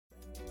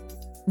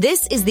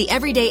This is the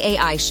Everyday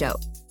AI Show,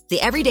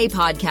 the everyday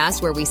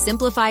podcast where we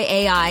simplify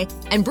AI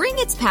and bring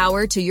its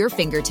power to your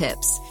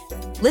fingertips.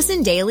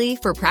 Listen daily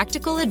for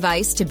practical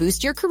advice to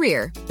boost your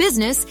career,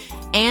 business,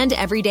 and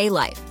everyday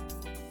life.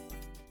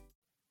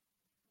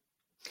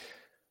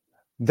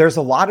 There's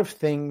a lot of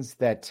things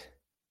that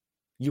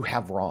you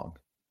have wrong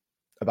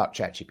about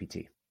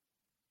ChatGPT.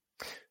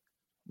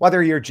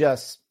 Whether you're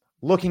just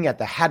looking at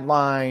the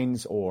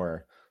headlines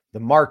or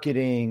the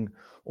marketing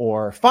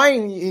or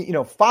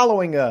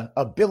following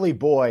a Billy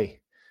Boy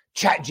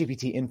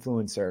ChatGPT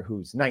influencer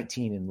who's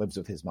 19 and lives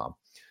with his mom.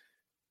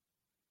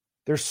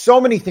 There's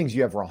so many things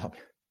you have wrong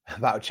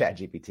about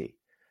ChatGPT.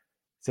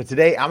 So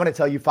today I'm going to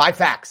tell you 5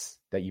 facts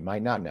that you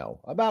might not know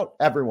about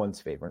everyone's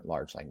favorite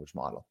large language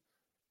model.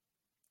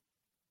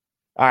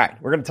 All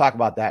right, we're going to talk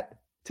about that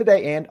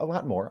today and a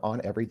lot more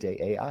on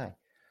Everyday AI.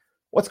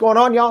 What's going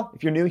on, y'all?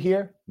 If you're new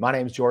here, my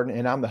name is Jordan,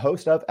 and I'm the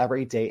host of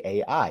Everyday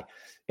AI.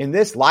 In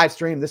this live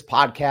stream, this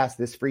podcast,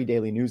 this free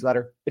daily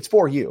newsletter, it's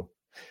for you.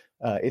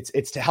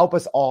 It's to help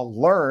us all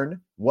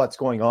learn what's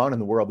going on in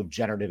the world of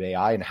generative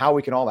AI and how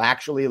we can all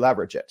actually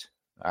leverage it.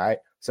 All right,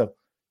 so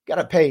got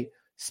to pay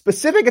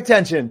specific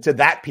attention to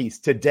that piece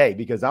today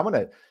because I'm going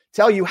to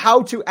tell you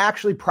how to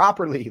actually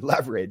properly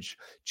leverage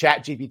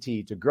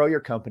ChatGPT to grow your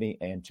company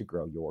and to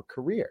grow your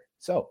career.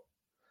 So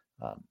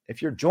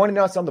if you're joining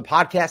us on the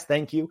podcast,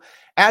 thank you.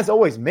 As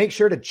always, make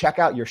sure to check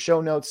out your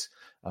show notes.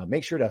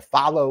 Make sure to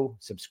follow,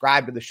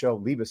 subscribe to the show,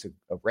 leave us a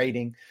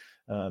rating.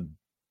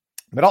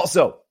 But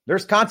also,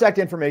 there's contact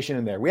information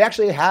in there. We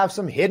actually have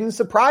some hidden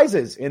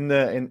surprises in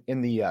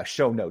the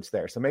show notes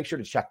there. So make sure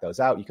to check those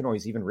out. You can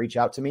always even reach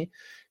out to me.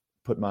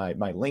 Put my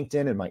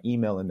LinkedIn and my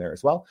email in there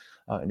as well.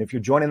 And if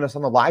you're joining us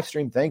on the live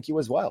stream, thank you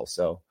as well.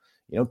 So,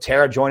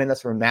 Tara joining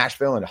us from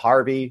Nashville, and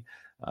Harvey,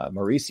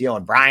 Mauricio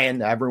and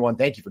Brian, everyone,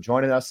 thank you for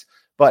joining us.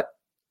 But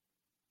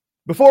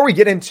before we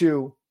get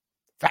into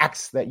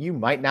facts that you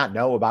might not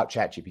know about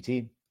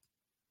ChatGPT,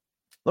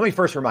 let me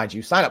first remind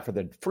you, sign up for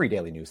the free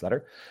daily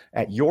newsletter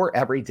at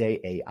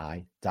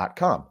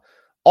youreverydayai.com.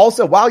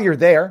 Also, while you're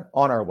there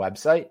on our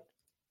website,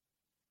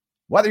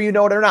 whether you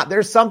know it or not,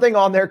 there's something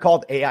on there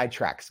called AI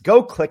Tracks.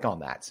 Go click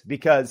on that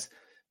because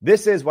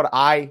this is what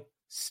I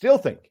still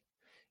think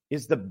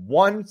is the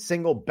one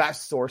single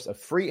best source of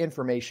free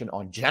information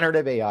on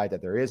generative AI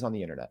that there is on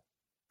the internet,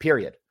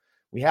 period.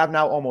 We have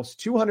now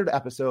almost 200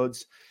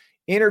 episodes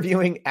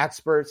interviewing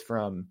experts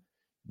from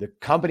the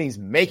companies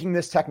making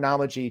this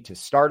technology to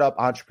startup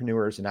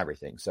entrepreneurs and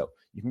everything. So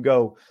you can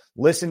go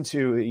listen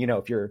to,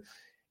 if you're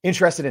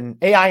interested in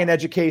AI and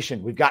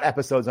education, we've got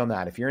episodes on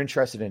that. If you're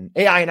interested in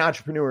AI and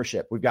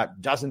entrepreneurship, we've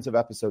got dozens of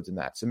episodes in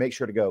that. So make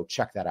sure to go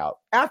check that out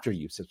after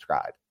you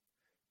subscribe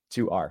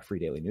to our free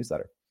daily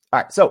newsletter.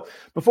 All right. So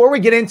before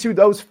we get into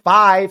those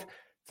 5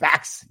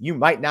 facts you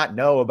might not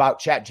know about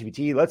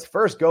ChatGPT, let's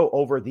first go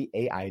over the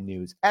AI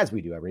news as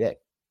we do every day.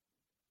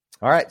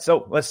 All right.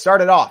 So let's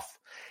start it off.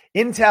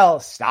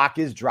 Intel stock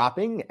is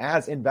dropping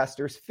as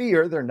investors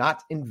fear they're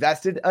not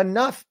invested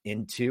enough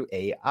into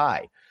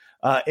AI.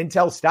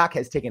 Intel stock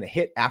has taken a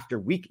hit after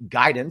weak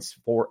guidance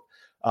for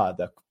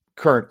the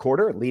current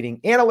quarter,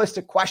 leading analysts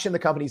to question the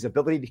company's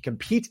ability to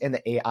compete in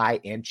the AI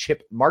and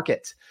chip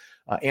market.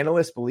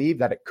 Analysts believe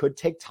that it could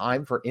take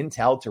time for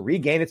Intel to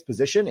regain its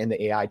position in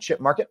the AI chip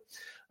market,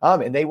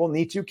 and they will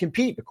need to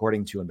compete,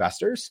 according to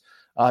investors,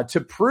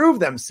 to prove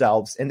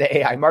themselves in the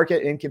AI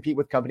market and compete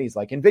with companies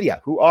like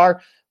NVIDIA, who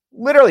are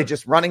literally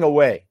just running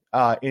away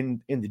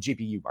in the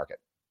GPU market.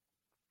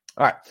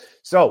 All right,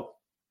 so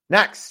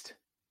next.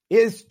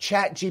 Is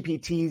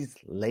ChatGPT's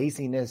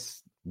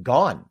laziness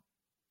gone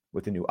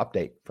with a new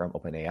update from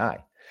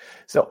OpenAI?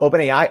 So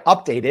OpenAI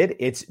updated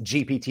its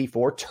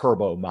GPT-4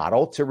 Turbo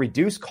model to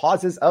reduce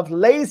causes of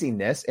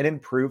laziness and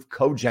improve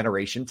code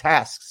generation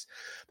tasks.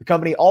 The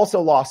company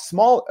also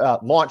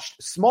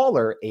launched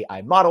smaller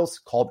AI models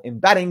called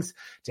embeddings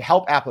to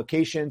help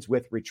applications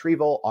with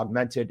retrieval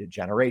augmented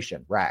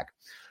generation, RAG.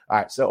 All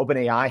right, so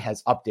OpenAI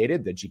has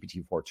updated the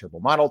GPT-4 Turbo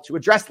model to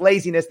address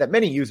laziness that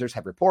many users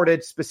have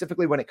reported,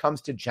 specifically when it comes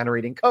to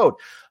generating code.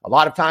 A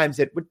lot of times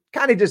it would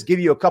kind of just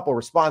give you a couple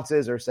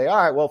responses or say, all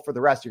right, well, for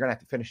the rest, you're going to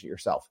have to finish it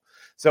yourself.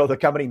 So the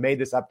company made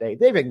this update.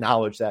 They've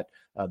acknowledged that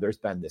there's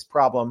been this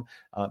problem,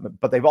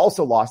 but they've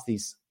also launched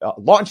these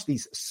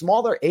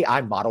smaller AI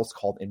models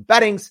called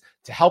embeddings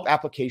to help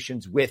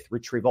applications with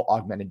retrieval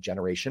augmented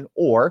generation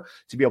or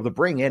to be able to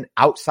bring in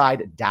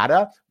outside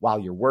data while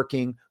you're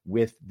working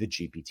with the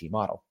GPT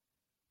model.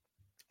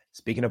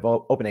 Speaking of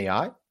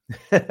OpenAI,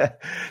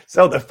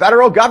 so the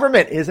federal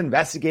government is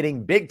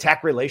investigating big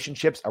tech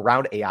relationships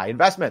around AI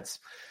investments.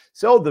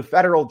 So the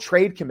Federal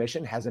Trade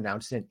Commission has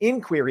announced an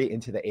inquiry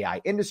into the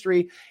AI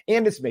industry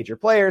and its major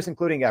players,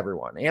 including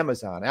everyone,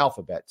 Amazon,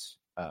 Alphabet,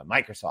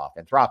 Microsoft,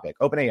 Anthropic,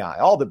 OpenAI,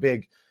 all the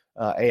big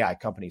AI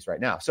companies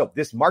right now. So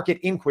this market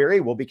inquiry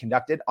will be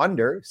conducted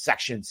under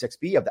Section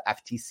 6B of the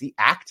FTC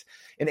Act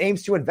and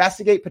aims to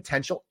investigate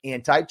potential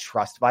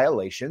antitrust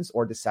violations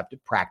or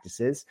deceptive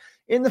practices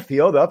in the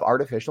field of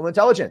artificial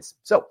intelligence.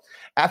 So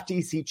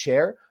FTC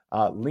Chair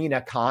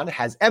Lena Khan,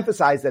 has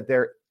emphasized that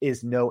there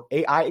is no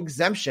AI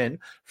exemption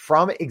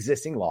from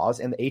existing laws,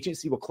 and the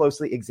agency will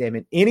closely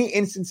examine any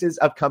instances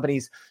of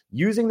companies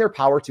using their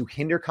power to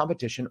hinder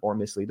competition or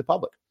mislead the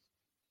public.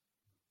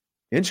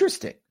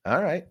 Interesting.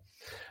 All right.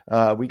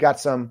 We got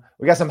some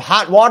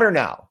hot water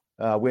now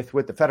with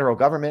the federal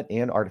government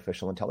and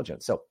artificial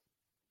intelligence. So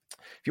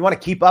if you want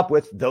to keep up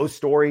with those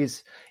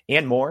stories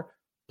and more,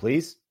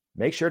 please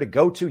make sure to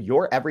go to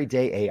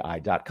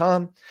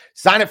youreverydayai.com.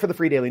 Sign up for the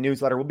free daily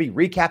newsletter. We'll be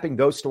recapping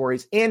those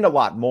stories and a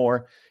lot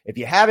more. If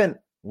you haven't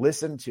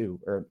listened to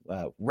or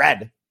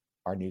read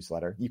our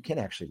newsletter, you can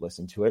actually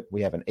listen to it.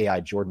 We have an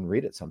AI Jordan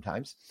read it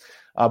sometimes.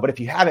 But if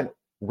you haven't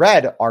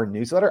read our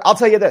newsletter, I'll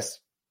tell you this.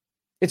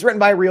 It's written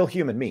by a real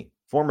human, me,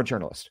 former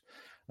journalist.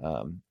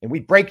 And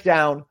we break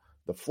down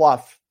the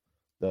fluff,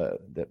 the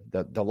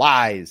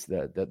lies,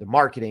 the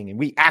marketing, and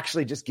we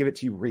actually just give it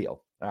to you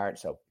real. All right.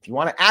 So if you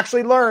want to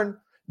actually learn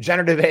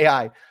generative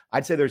AI,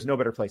 I'd say there's no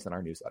better place than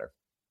our newsletter.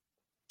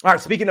 All right.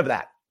 Speaking of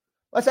that,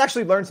 let's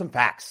actually learn some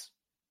facts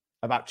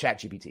about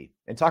ChatGPT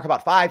and talk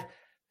about 5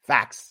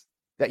 facts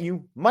that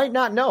you might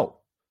not know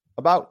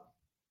about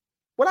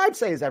what I'd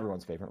say is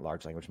everyone's favorite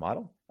large language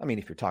model. I mean,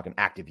 if you're talking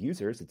active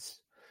users, it's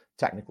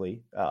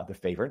technically the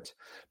favorite.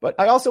 But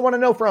I also want to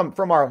know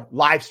from our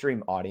live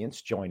stream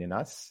audience joining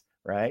us,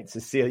 right?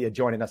 Cecilia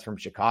joining us from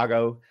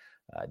Chicago,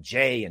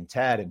 Jay and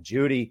Ted and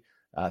Judy.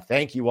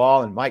 Thank you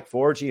all. And Mike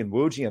Forgy and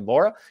Wooji and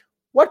Laura.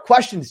 What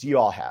questions do you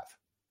all have?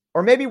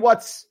 Or maybe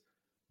what's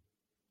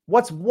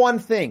one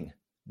thing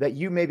that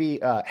you maybe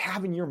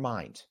have in your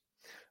mind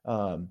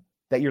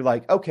that you're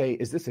like, okay,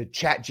 is this a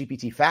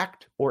ChatGPT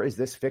fact or is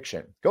this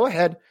fiction? Go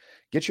ahead,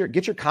 get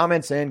your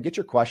comments in, get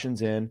your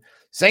questions in.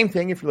 Same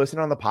thing if you're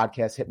listening on the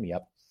podcast, hit me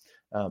up.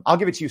 I'll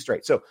give it to you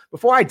straight. So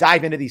before I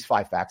dive into these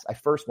 5 facts, I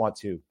first want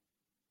to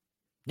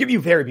give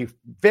you very,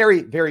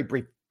 very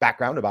brief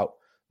background about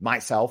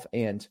myself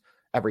and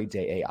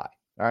Everyday AI.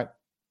 All right.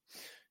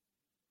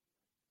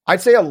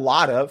 I'd say a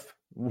lot of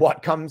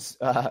what comes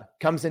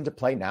into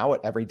play now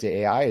at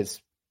Everyday AI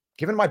is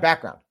given my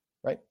background,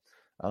 right?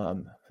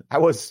 I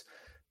was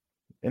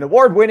an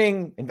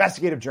award-winning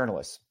investigative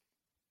journalist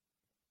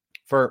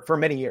for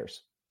many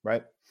years,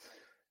 right?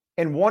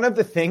 And one of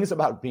the things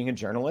about being a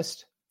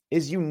journalist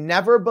is you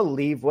never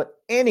believe what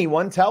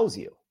anyone tells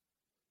you.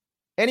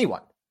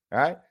 Anyone, all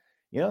right?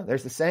 You know,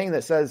 there's the saying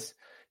that says,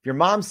 if your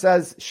mom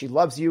says she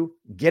loves you,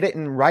 get it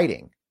in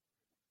writing.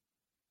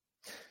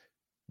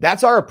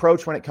 That's our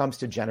approach when it comes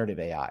to generative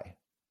AI,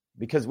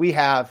 because we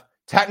have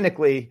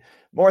technically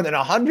more than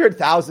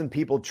 100,000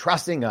 people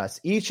trusting us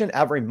each and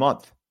every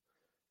month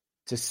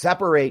to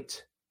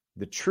separate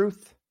the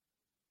truth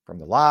from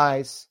the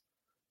lies,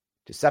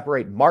 to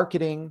separate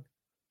marketing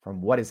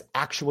from what is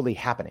actually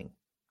happening.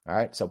 All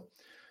right. So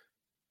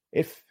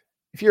if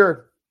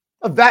you're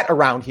a vet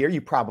around here,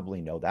 you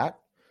probably know that.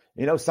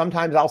 You know,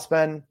 sometimes I'll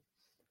spend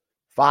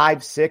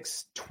 5,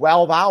 6,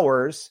 12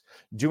 hours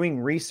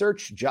doing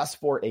research just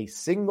for a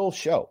single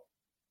show.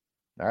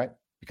 All right.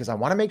 Because I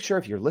want to make sure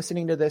if you're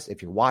listening to this,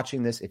 if you're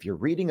watching this, if you're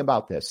reading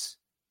about this,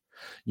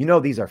 you know,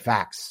 these are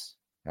facts.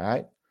 All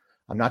right.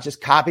 I'm not just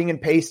copying and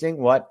pasting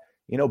what,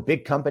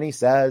 big company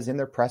says in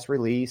their press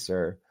release,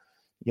 or,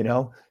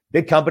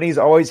 big companies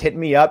always hitting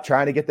me up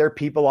trying to get their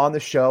people on the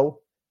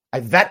show. I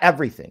vet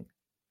everything.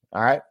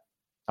 All right.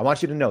 I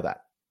want you to know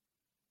that.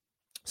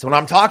 So when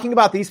I'm talking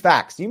about these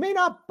facts, you may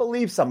not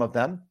believe some of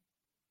them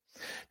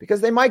because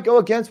they might go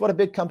against what a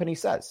big company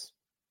says.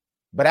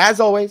 But as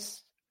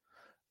always,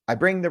 I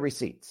bring the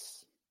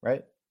receipts,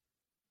 right?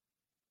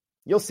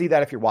 You'll see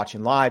that if you're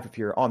watching live, if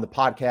you're on the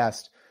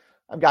podcast.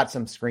 I've got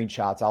some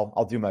screenshots.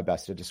 I'll do my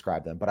best to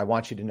describe them, but I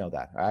want you to know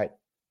that, all right?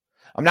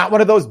 I'm not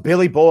one of those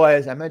Billy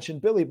boys. I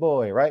mentioned Billy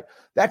Boy, right?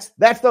 That's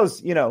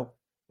those,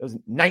 those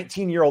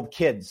 19-year-old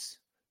kids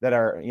that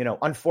are,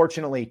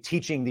 unfortunately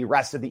teaching the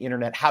rest of the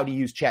internet how to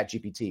use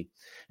ChatGPT.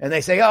 And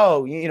they say,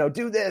 oh,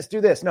 do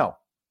this. No,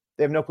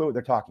 they have no clue what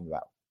they're talking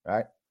about,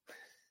 right?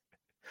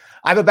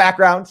 I have a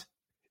background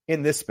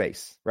in this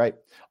space, right?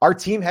 Our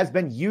team has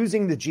been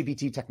using the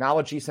GPT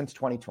technology since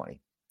 2020.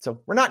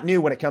 So we're not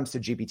new when it comes to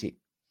GPT.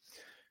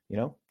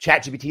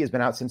 ChatGPT has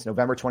been out since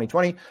November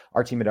 2020.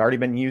 Our team had already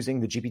been using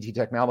the GPT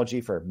technology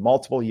for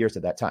multiple years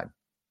at that time.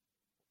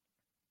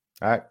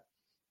 All right.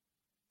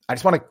 I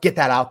just want to get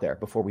that out there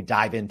before we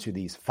dive into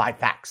these 5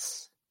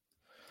 facts.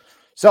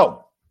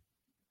 So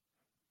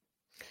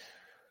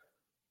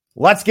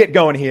let's get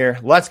going here.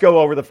 Let's go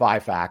over the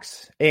 5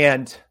 facts.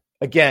 And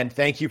again,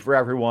 thank you for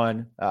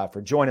everyone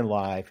for joining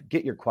live.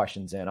 Get your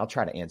questions in. I'll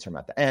try to answer them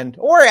at the end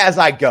or as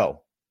I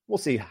go. We'll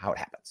see how it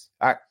happens.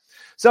 All right.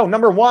 So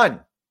number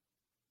 1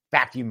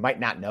 fact you might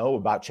not know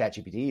about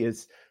ChatGPT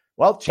is,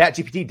 well,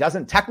 ChatGPT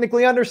doesn't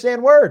technically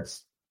understand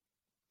words.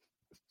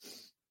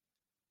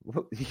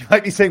 You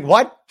might be saying,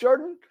 what,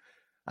 Jordan?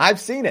 I've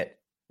seen it.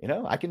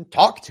 I can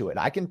talk to it.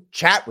 I can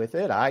chat with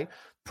it. I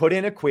put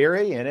in a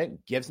query and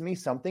it gives me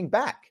something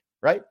back,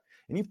 right?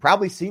 And you've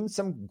probably seen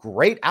some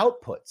great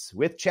outputs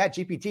with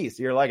ChatGPT.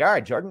 So you're like, all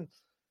right, Jordan,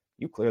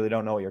 you clearly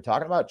don't know what you're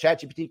talking about.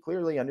 ChatGPT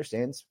clearly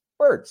understands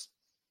words.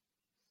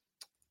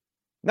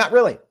 Not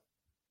really.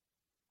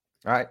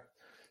 All right.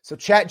 So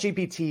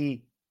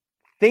ChatGPT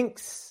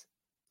thinks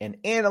and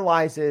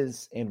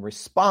analyzes and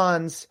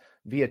responds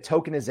via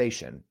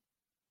tokenization.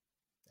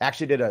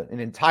 Actually did an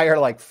entire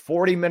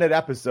 40-minute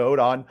episode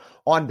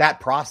on that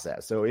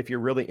process. So if you're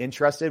really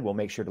interested, we'll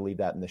make sure to leave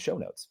that in the show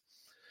notes.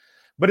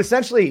 But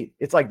essentially,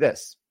 it's like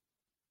this.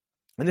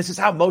 And this is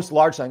how most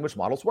large language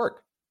models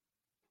work.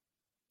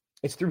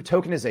 It's through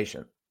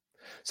tokenization.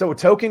 So a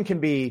token can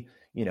be,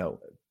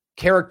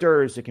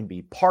 characters, it can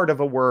be part of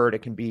a word,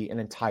 it can be an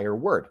entire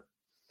word.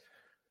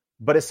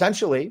 But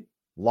essentially,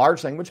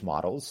 large language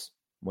models,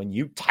 when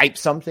you type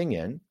something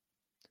in,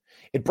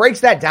 it breaks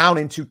that down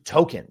into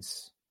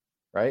tokens,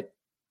 right?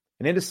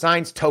 And it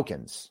assigns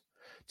tokens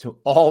to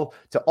all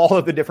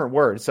of the different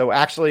words. So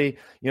actually,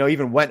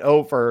 even went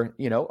over,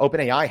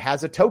 OpenAI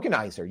has a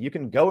tokenizer. You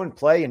can go and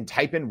play and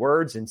type in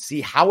words and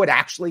see how it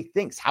actually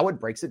thinks, how it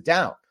breaks it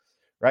down,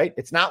 right?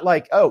 It's not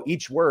like,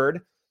 each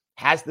word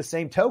has the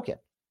same token.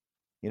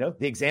 The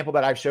example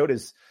that I've showed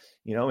is,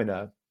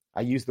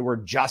 I use the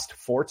word just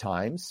 4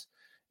 times.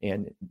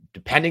 And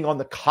depending on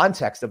the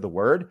context of the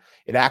word,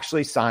 it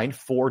actually assigned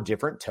 4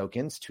 different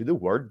tokens to the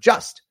word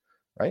just,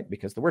 right?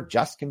 Because the word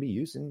just can be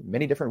used in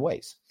many different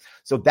ways.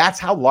 So that's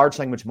how large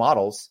language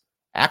models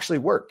actually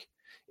work,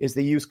 is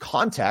they use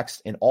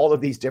context in all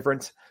of these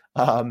different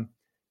kind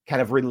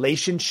of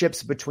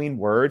relationships between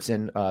words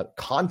and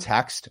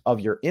context of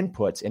your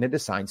inputs, and it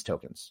assigns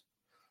tokens.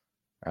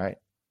 All right.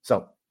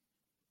 So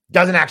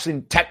doesn't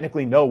actually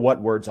technically know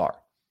what words are.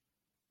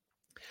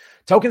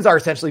 Tokens are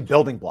essentially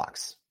building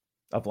blocks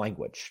of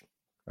language.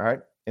 All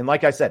right. And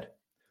like I said,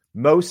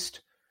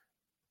 most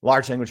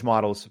large language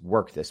models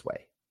work this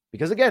way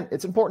because, again,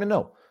 it's important to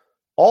know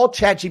all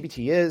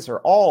ChatGPT is,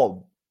 or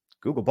all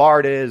Google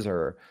Bard is,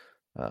 or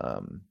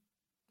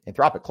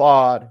Anthropic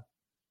Claude,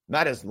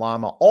 Meta's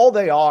Llama, all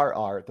they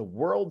are the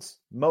world's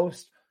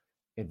most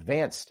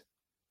advanced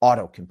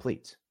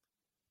autocomplete.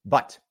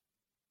 But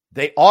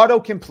they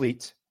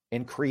autocomplete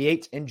and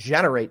create and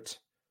generate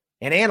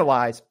and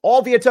analyze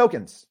all via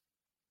tokens,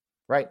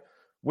 right?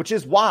 Which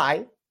is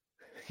why,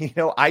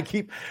 I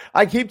keep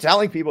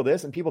telling people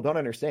this and people don't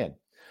understand.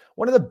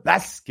 One of the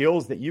best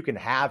skills that you can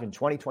have in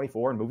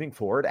 2024 and moving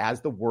forward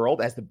as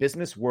the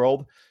business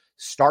world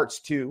starts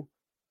to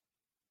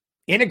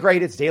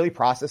integrate its daily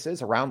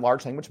processes around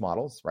large language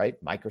models, right?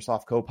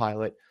 Microsoft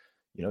Copilot,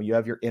 you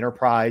have your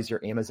enterprise,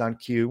 your Amazon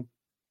Q,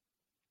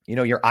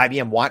 your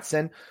IBM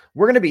Watson.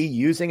 We're going to be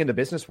using in the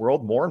business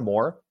world more and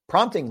more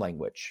prompting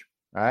language,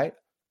 right?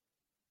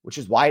 Which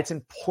is why it's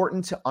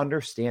important to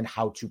understand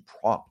how to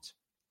prompt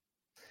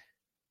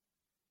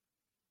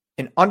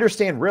and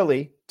understand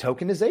really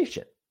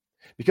tokenization,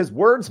 because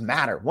words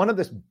matter. One of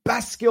the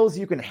best skills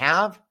you can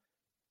have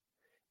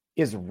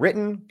is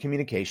written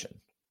communication,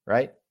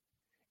 right?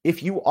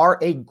 If you are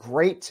a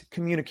great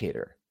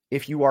communicator,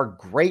 if you are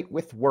great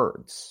with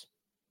words,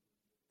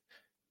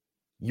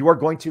 you are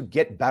going to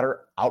get better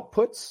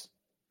outputs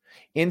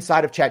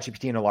inside of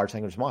ChatGPT and a large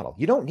language model.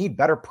 You don't need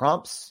better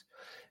prompts.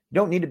 You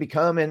don't need to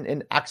become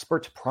an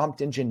expert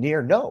prompt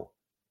engineer. No,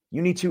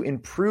 you need to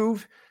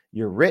improve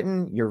your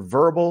written, your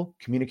verbal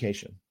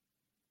communication.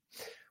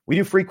 We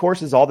do free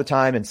courses all the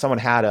time, and someone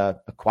had a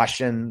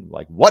question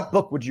like, what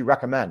book would you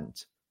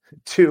recommend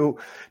to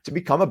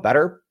become a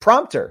better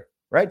prompter,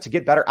 right? To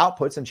get better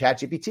outputs in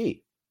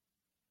ChatGPT.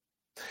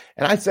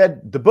 And I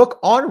said, the book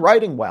On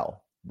Writing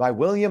Well by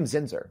William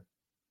Zinsser,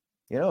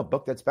 a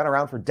book that's been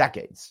around for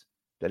decades,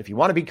 that if you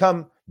want to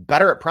become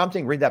better at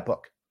prompting, read that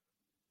book.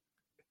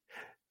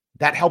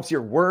 That helps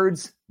your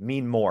words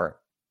mean more.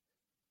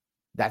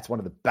 That's one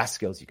of the best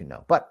skills you can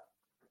know. But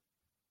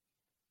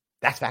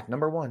that's fact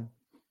number 1.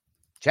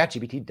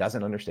 ChatGPT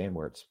doesn't understand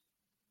words.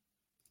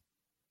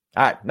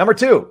 All right, number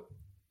 2.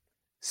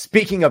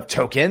 Speaking of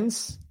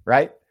tokens,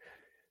 right?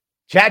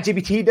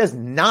 ChatGPT does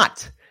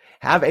not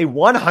have a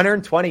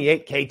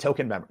 128K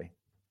token memory.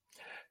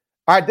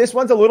 All right, this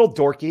one's a little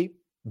dorky,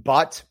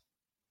 but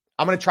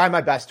I'm going to try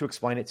my best to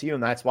explain it to you.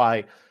 And that's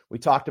why we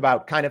talked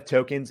about kind of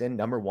tokens in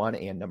number 1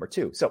 and number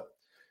 2. So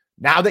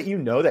now that you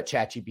know that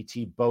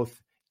ChatGPT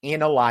both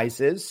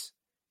analyzes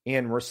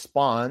and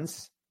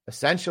responds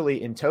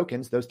essentially in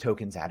tokens, those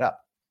tokens add up.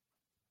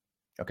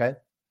 Okay.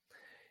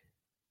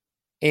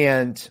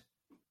 And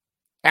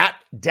at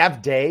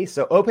Dev Day,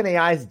 so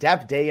OpenAI's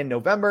Dev Day in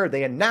November,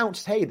 they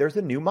announced, hey, there's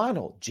a new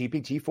model,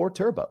 GPT-4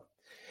 Turbo.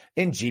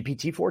 And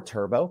GPT-4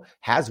 Turbo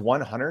has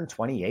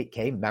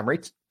 128K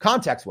memory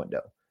context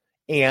window.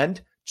 And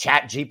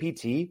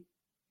ChatGPT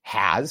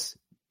has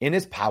and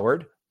is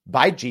powered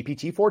by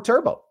GPT-4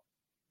 Turbo,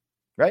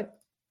 right?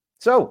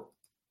 So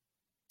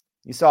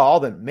you saw all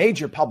the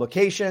major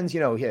publications,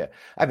 here,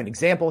 I have an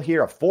example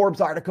here, a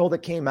Forbes article that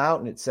came out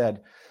and it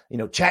said,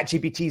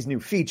 ChatGPT's new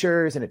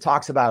features, and it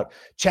talks about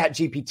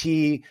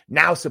ChatGPT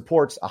now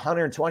supports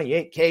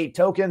 128K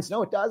tokens.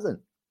 No, it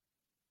doesn't.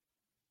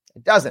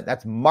 It doesn't.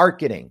 That's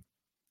marketing.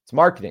 It's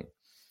marketing.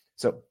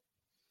 So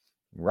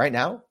right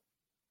now,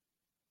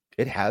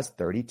 it has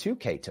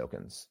 32K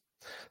tokens.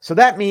 So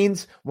that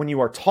means when you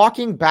are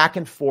talking back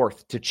and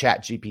forth to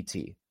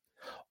ChatGPT,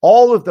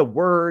 all of the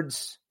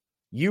words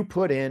you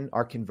put in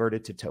are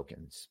converted to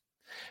tokens.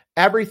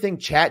 Everything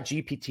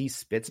ChatGPT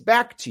spits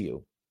back to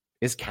you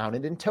is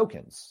counted in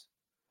tokens.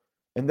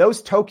 And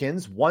those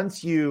tokens,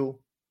 once you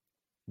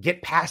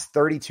get past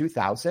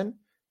 32,000,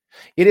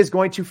 it is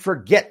going to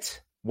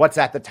forget what's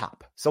at the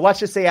top. So let's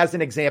just say, as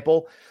an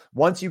example,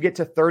 once you get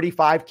to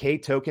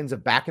 35K tokens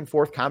of back and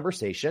forth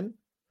conversation,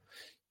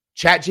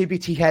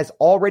 ChatGPT has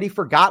already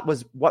forgot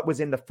what was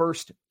in the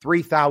first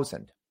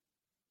 3,000.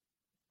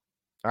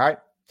 All right.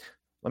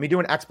 Let me do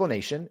an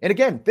explanation. And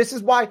again, this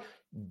is why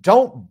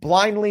don't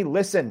blindly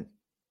listen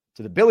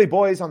to the Billy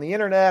Boys on the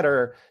internet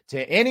or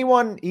to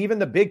anyone, even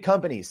the big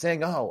companies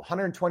saying, oh,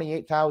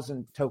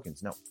 128,000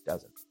 tokens. No, it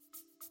doesn't.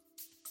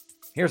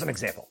 Here's an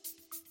example.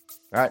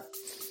 All right.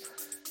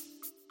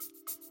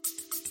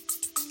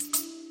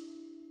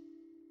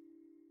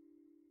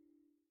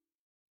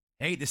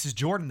 Hey, this is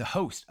Jordan, the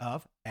host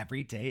of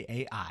Everyday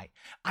AI.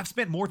 I've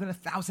spent more than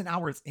 1,000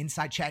 hours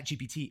inside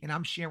ChatGPT, and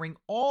I'm sharing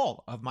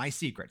all of my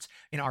secrets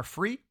in our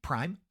free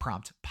Prime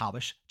Prompt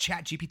Polish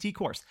ChatGPT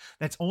course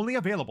that's only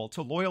available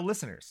to loyal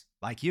listeners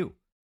like you.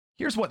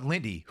 Here's what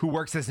Lindy, who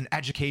works as an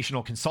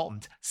educational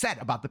consultant, said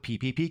about the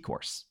PPP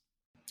course.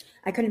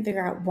 I couldn't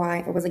figure out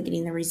why I wasn't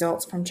getting the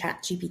results from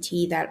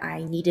ChatGPT that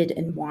I needed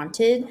and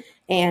wanted.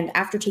 And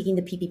after taking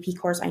the PPP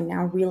course, I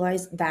now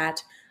realize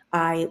that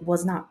I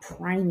was not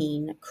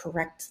priming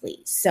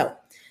correctly. So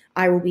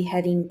I will be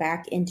heading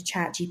back into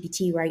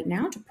ChatGPT right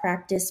now to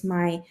practice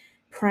my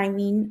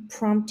priming,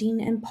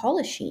 prompting, and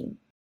polishing.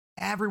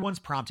 Everyone's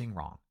prompting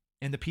wrong,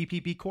 and the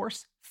PPP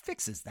course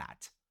fixes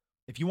that.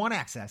 If you want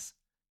access,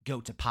 go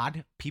to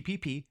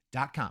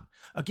podppp.com.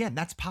 Again,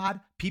 that's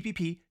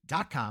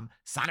podppp.com.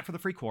 Sign up for the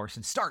free course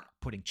and start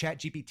putting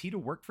ChatGPT to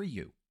work for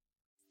you.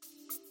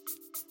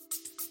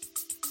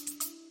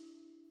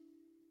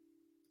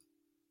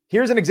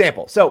 Here's an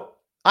example. So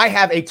I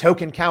have a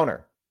token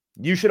counter.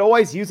 You should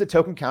always use a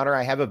token counter.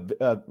 I have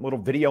a little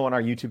video on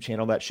our YouTube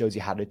channel that shows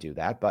you how to do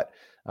that. But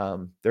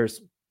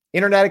there's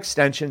internet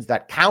extensions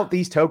that count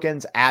these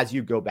tokens as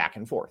you go back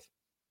and forth.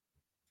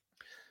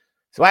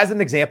 So as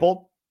an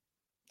example,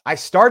 I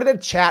started a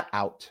chat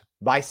out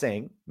by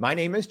saying, my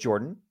name is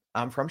Jordan.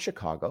 I'm from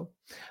Chicago.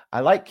 I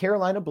like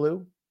Carolina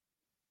Blue.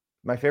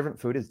 My favorite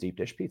food is deep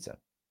dish pizza.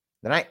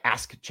 Then I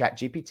ask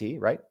ChatGPT,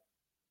 right?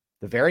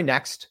 The very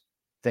next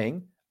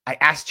thing, I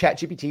asked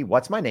ChatGPT,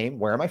 what's my name?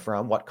 Where am I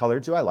from? What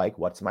color do I like?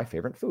 What's my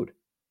favorite food?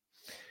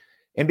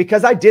 And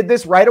because I did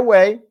this right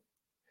away,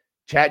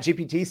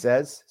 ChatGPT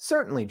says,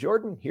 certainly,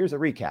 Jordan, here's a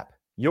recap.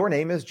 Your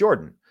name is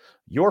Jordan.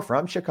 You're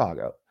from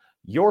Chicago.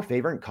 Your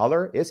favorite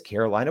color is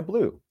Carolina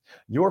Blue.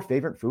 Your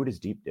favorite food is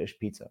deep dish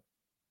pizza.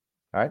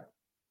 All right.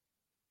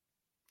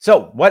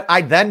 So what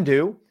I then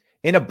do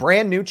in a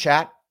brand new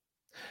chat,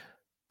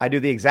 I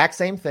do the exact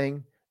same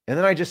thing. And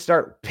then I just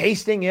start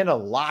pasting in a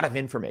lot of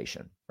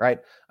information, right?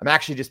 I'm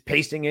actually just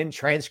pasting in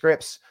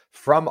transcripts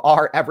from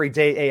our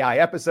Everyday AI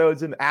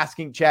episodes and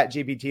asking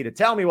ChatGPT to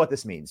tell me what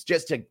this means,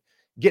 just to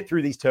get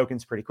through these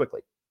tokens pretty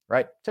quickly,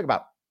 right? It took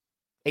about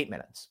 8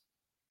 minutes.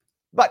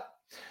 But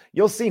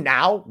you'll see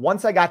now,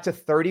 once I got to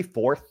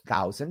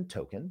 34,000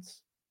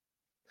 tokens,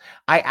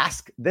 I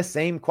ask the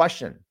same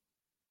question.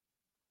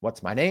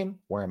 What's my name?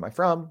 Where am I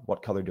from?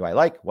 What color do I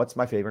like? What's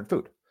my favorite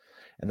food?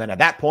 And then at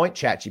that point,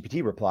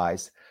 ChatGPT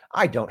replies,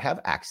 I don't have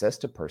access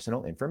to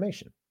personal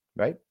information,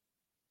 right?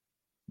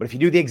 But if you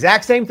do the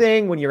exact same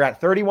thing when you're at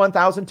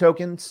 31,000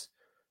 tokens,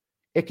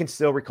 it can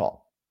still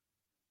recall.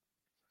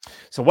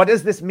 So what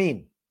does this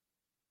mean?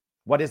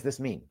 What does this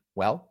mean?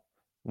 Well,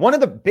 one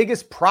of the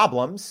biggest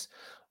problems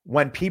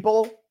when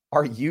people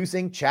are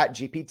using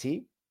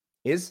ChatGPT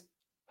is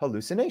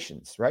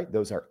hallucinations, right?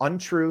 Those are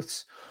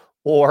untruths,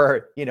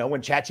 or,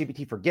 when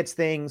ChatGPT forgets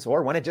things,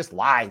 or when it just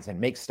lies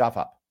and makes stuff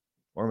up,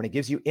 or when it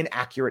gives you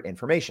inaccurate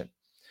information.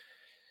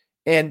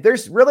 And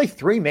there's really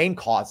 3 main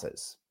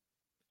causes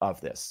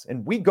of this.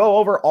 And we go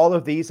over all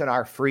of these in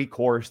our free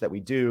course that we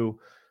do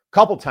a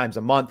couple times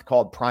a month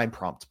called Prime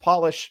Prompt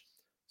Polish.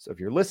 So if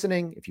you're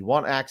listening, if you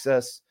want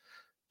access,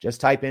 just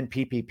type in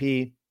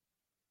PPP.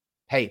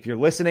 Hey, if you're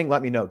listening,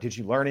 let me know. Did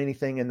you learn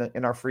anything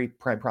in our free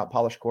Prime Prompt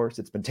Polish course?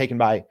 It's been taken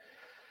by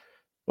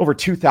over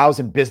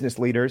 2,000 business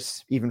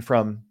leaders, even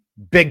from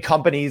big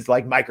companies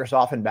like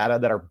Microsoft and Meta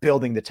that are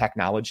building the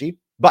technology.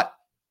 But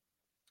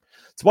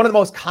it's one of the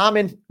most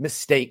common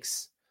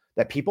mistakes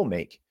that people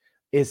make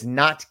is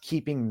not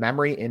keeping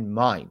memory in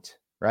mind,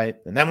 right?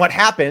 And then what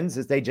happens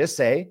is they just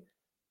say,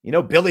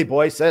 Billy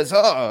Boy says,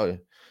 oh,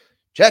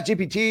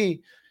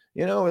 ChatGPT,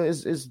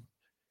 is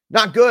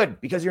not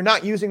good because you're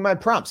not using my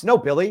prompts. No,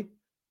 Billy,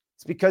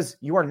 it's because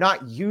you are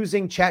not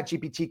using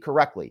ChatGPT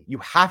correctly. You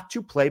have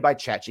to play by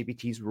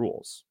ChatGPT's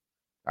rules,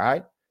 all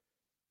right?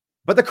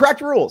 But the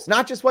correct rules,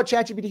 not just what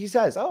ChatGPT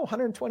says. Oh,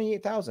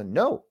 128,000.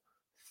 No,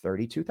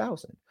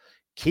 32,000.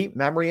 Keep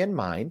memory in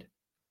mind,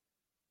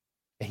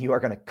 and you are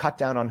going to cut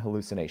down on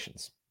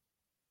hallucinations.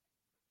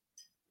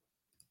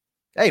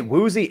 Hey,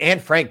 Woozy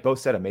and Frank both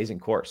said amazing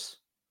course.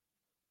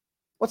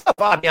 What's up,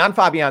 Fabian?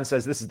 Fabian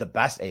says this is the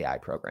best AI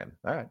program.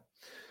 All right.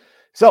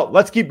 So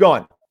let's keep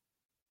going.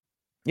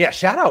 Yeah,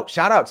 shout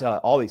out to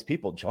all these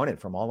people joining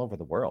from all over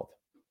the world.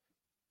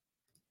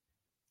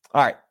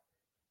 All right.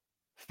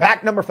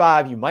 Fact number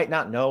 5, you might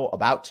not know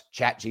about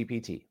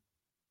ChatGPT.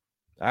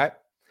 All right.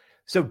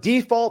 So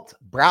default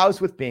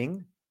browse with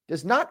Bing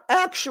does not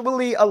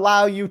actually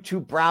allow you to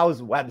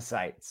browse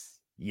websites.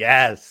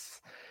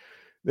 Yes.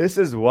 This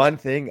is one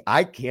thing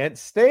I can't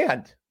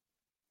stand.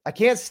 I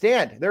can't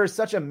stand. There is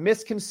such a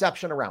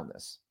misconception around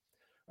this.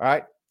 All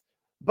right.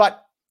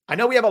 But I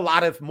know we have a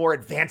lot of more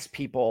advanced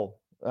people,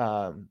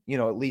 at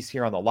least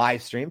here on the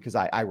live stream, because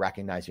I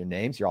recognize your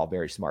names. You're all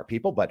very smart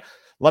people. But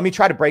let me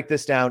try to break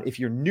this down. If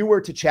you're newer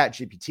to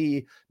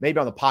ChatGPT, maybe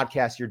on the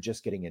podcast, you're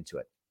just getting into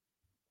it.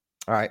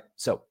 All right.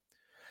 So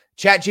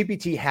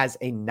ChatGPT has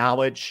a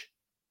knowledge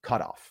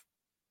cutoff.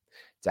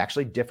 It's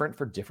actually different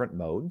for different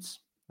modes.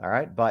 All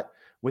right. But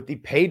with the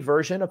paid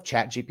version of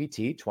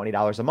ChatGPT,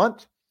 $20 a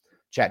month,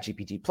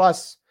 ChatGPT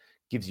Plus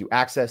gives you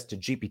access to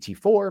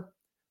GPT-4,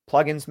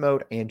 plugins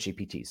mode, and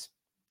GPTs.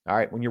 All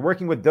right. When you're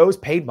working with those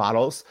paid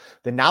models,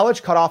 the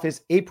knowledge cutoff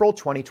is April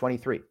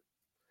 2023.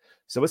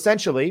 So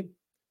essentially,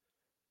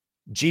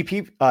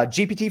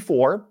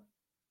 GPT-4,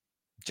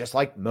 just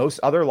like most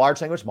other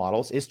large language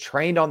models, is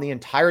trained on the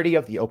entirety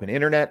of the open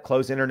internet,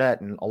 closed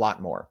internet, and a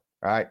lot more.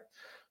 All right.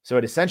 So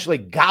it essentially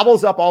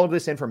gobbles up all of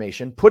this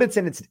information,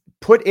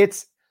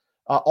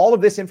 all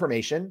of this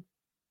information,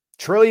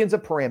 trillions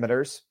of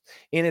parameters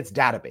in its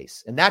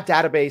database. And that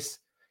database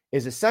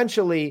is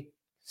essentially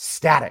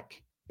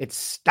static. It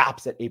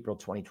stops at April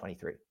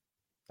 2023.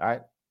 All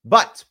right.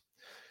 But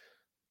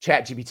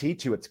ChatGPT,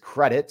 to its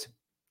credit,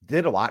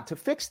 did a lot to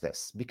fix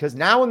this, because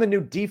now in the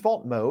new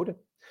default mode,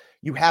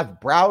 you have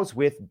browse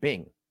with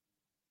Bing.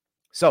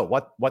 So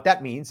what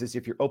that means is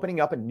if you're opening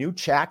up a new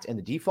chat in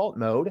the default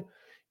mode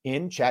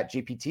in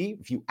ChatGPT,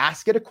 if you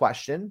ask it a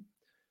question,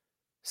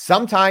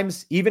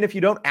 sometimes even if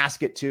you don't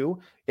ask it to,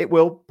 it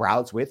will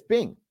browse with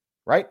Bing,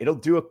 right? It'll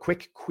do a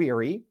quick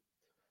query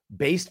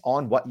based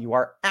on what you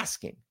are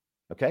asking.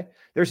 Okay.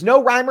 There's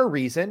no rhyme or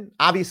reason.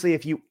 Obviously,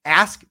 if you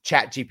ask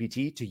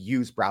ChatGPT to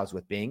use browse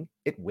with Bing,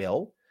 it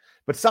will.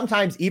 But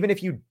sometimes, even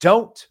if you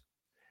don't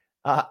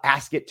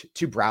ask it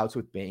to browse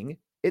with Bing,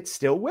 it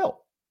still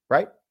will,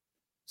 right?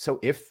 So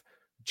if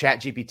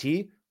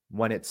ChatGPT,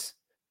 when it's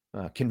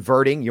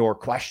converting your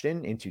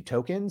question into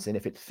tokens, and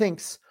if it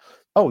thinks,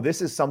 oh,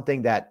 this is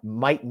something that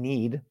might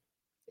need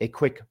a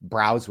quick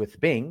browse with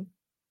Bing,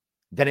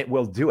 then it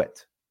will do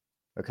it.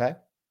 Okay.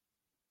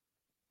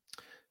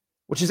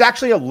 Which is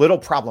actually a little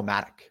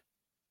problematic.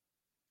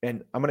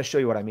 And I'm going to show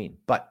you what I mean.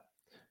 But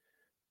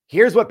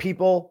here's what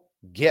people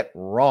get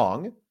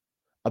wrong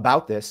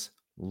about this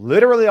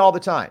literally all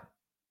the time.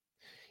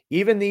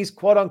 Even these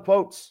quote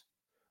unquote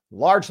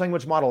large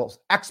language models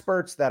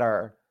experts that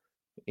are,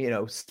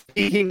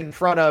 speaking in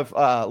front of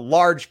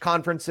large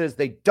conferences,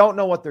 they don't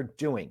know what they're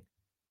doing.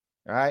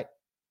 All right.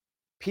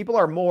 People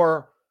are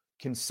more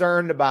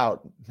concerned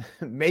about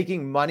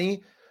making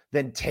money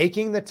than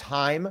taking the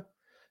time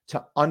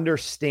to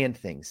understand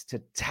things, to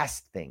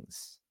test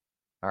things.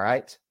 All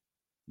right.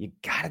 You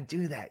got to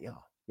do that,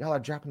 y'all. Y'all are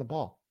dropping the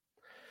ball.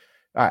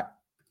 All right.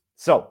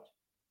 So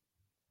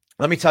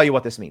let me tell you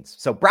what this means.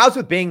 So browse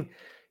with Bing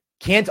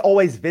can't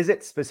always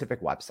visit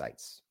specific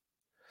websites.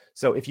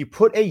 So if you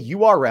put a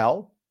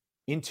URL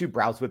into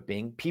browse with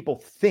Bing, people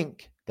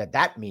think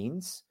that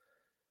means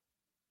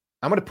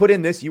I'm going to put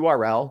in this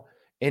URL,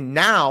 and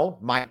now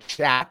my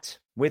chat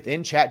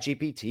within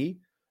ChatGPT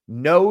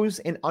knows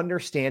and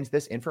understands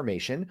this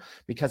information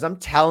because I'm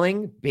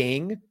telling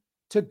Bing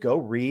to go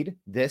read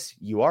this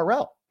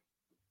URL.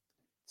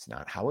 It's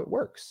not how it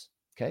works.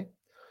 Okay.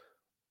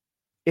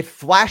 It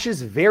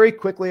flashes very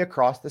quickly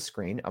across the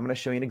screen. I'm going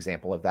to show you an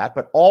example of that.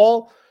 But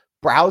all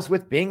browse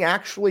with Bing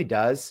actually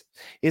does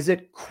is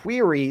it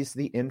queries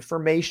the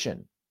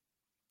information.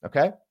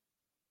 Okay.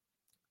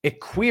 It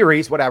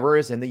queries whatever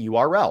is in the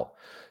URL.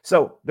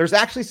 So there's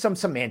actually some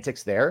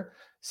semantics there.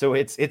 So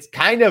it's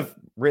kind of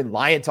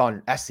reliant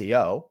on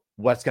SEO,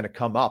 what's going to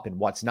come up and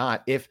what's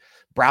not. If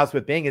browse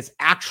with Bing is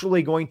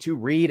actually going to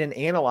read and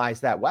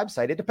analyze that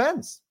website, it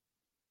depends.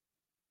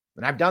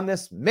 And I've done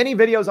this many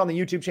videos on the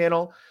YouTube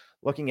channel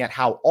looking at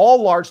how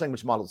all large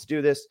language models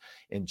do this,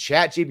 and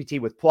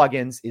ChatGPT with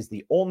plugins is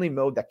the only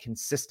mode that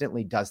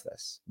consistently does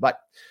this.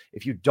 But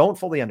if you don't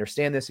fully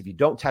understand this, if you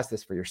don't test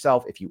this for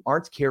yourself, if you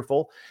aren't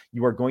careful,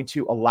 you are going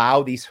to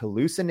allow these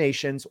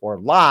hallucinations or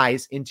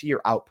lies into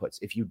your outputs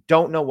if you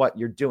don't know what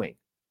you're doing.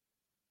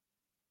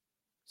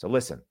 So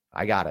listen,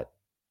 I got it.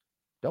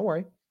 Don't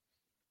worry.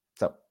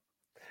 So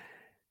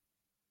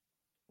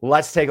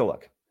let's take a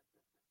look.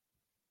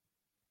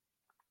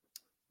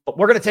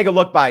 We're going to take a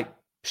look by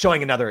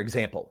showing another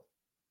example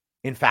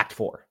in fact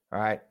 4. All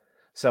right.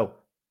 So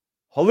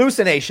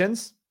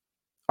hallucinations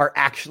are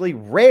actually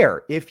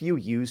rare if you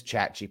use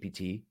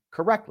ChatGPT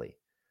correctly.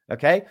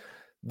 Okay.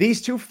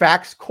 These two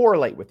facts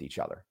correlate with each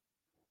other.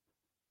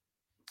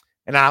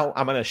 And now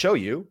I'm going to show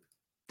you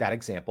that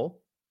example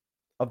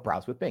of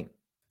browse with Bing.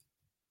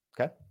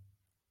 Okay.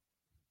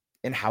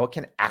 And how it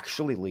can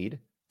actually lead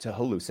to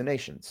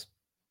hallucinations.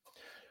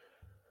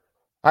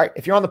 All right.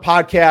 If you're on the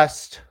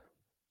podcast,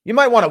 you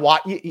might want to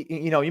watch,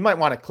 you might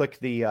want to click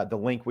the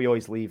link we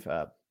always leave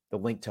the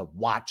link to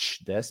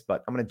watch this,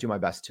 but I'm going to do my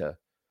best to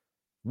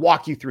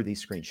walk you through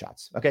these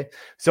screenshots. Okay.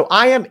 So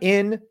I am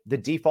in the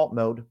default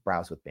mode,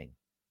 browse with Bing.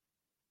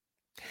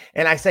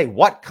 And I say,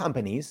 what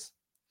companies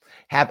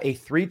have a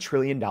 $3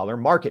 trillion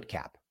market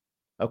cap?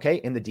 Okay.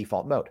 In the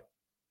default mode.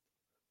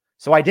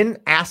 So I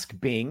didn't ask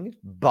Bing,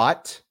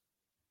 but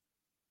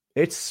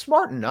it's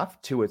smart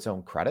enough, to its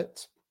own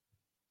credit,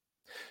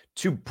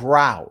 to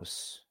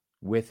browse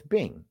with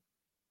Bing,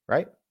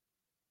 right?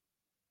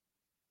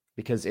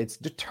 Because it's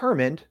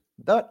determined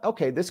that,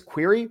 okay, this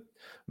query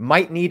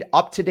might need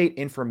up-to-date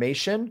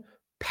information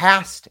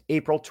past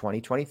April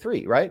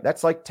 2023, right?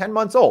 That's like 10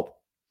 months old.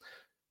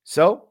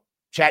 So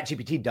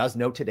ChatGPT does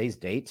know today's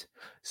date.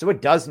 So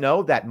it does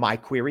know that my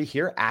query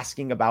here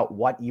asking about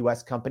what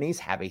US companies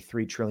have a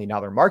 $3 trillion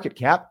market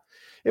cap,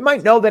 it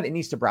might know that it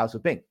needs to browse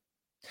with Bing.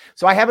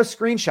 So I have a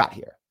screenshot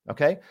here,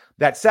 okay,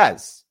 that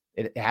says,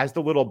 it has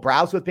the little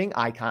browse with Bing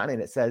icon,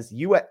 and it says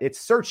it's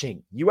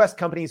searching US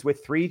companies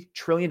with $3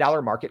 trillion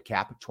market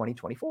cap of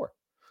 2024.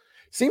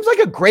 Seems like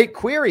a great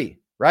query,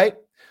 right?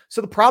 So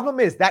the problem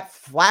is that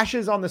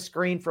flashes on the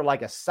screen for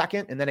like a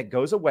second and then it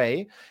goes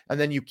away. And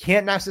then you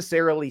can't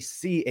necessarily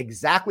see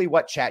exactly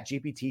what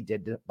ChatGPT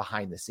did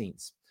behind the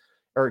scenes,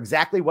 or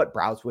exactly what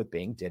Browse with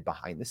Bing did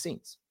behind the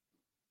scenes.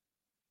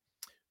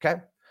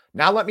 Okay.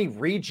 Now let me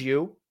read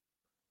you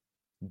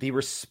the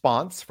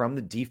response from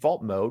the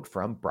default mode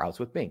from Browse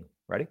with Bing.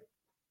 Ready?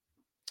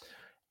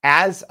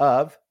 As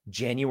of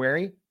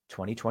January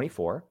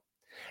 2024,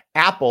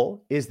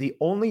 Apple is the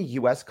only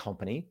US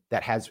company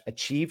that has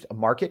achieved a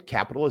market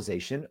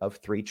capitalization of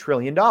 $3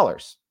 trillion. All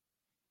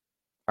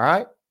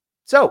right.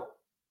 So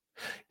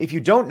if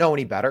you don't know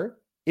any better,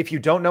 if you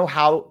don't know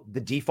how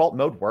the default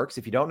mode works,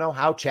 if you don't know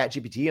how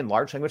ChatGPT and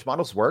large language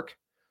models work,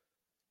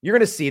 you're going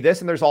to see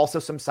this. And there's also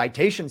some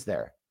citations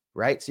there,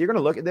 right? So you're going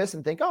to look at this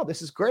and think, oh,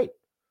 this is great.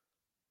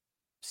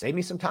 Save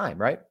me some time,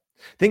 right?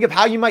 Think of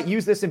how you might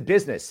use this in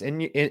business,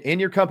 in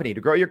your company,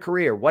 to grow your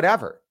career,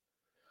 whatever.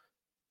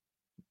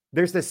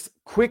 There's this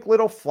quick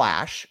little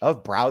flash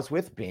of Browse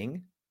with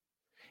Bing,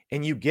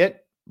 and you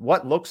get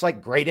what looks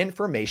like great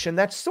information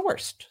that's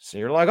sourced. So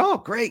you're like, oh,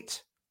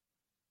 great.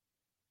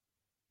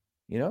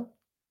 You know,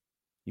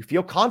 you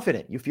feel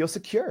confident, you feel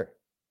secure.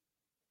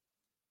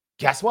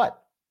 Guess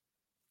what?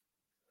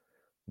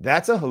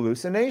 That's a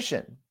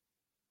hallucination.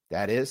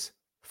 That is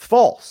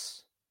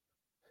false.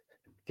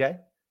 Okay.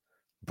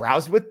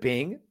 Browse with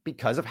Bing,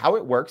 because of how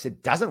it works,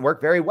 it doesn't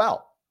work very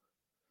well.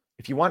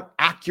 If you want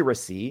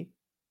accuracy,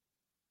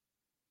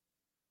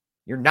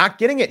 you're not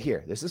getting it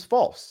here. This is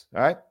false.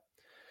 All right.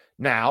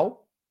 Now,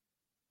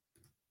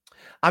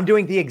 I'm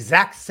doing the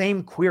exact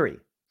same query,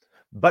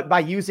 but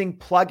by using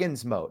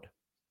plugins mode.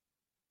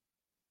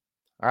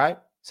 All right.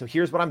 So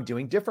here's what I'm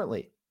doing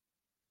differently.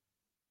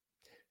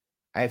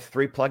 I have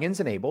 3 plugins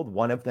enabled.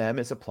 One of them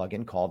is a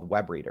plugin called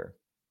Web Reader.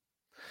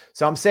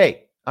 So I'm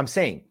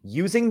saying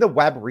using the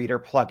Web Reader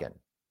plugin.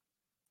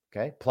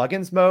 Okay.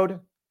 Plugins mode,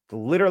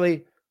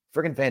 literally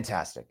freaking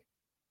fantastic.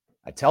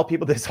 I tell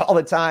people this all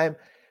the time.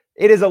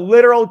 It is a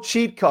literal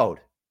cheat code.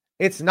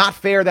 It's not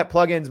fair that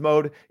plugins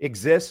mode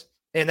exists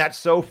and that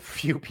so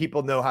few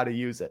people know how to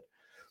use it.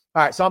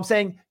 All right. So I'm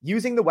saying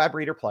using the Web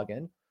Reader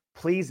plugin,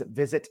 please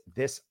visit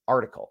this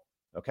article.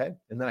 Okay.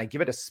 And then I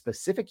give it a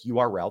specific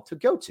URL to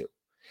go to.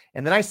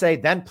 And then I say,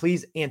 then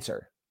please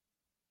answer.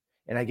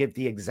 And I give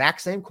the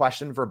exact same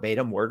question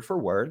verbatim, word for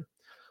word.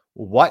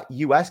 What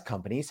US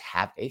companies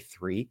have a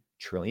 $3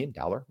 trillion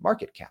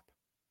market cap?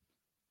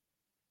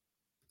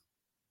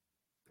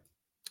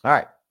 All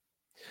right.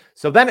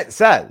 So then it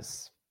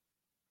says,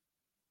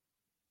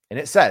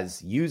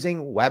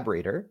 using Web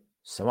Reader,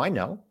 so I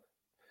know,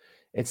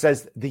 it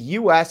says the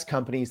US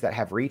companies that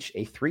have reached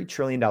a $3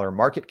 trillion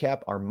market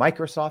cap are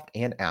Microsoft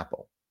and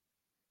Apple.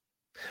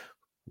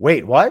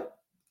 Wait, what?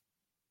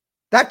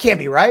 That can't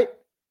be right.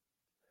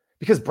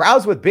 Because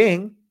Browse with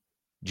Bing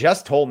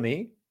just told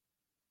me,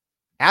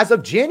 as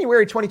of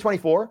January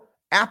 2024,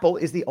 Apple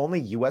is the only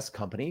US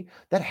company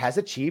that has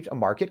achieved a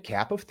market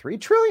cap of $3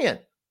 trillion.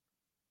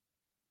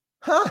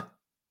 Huh?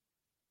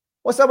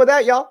 What's up with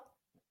that, y'all?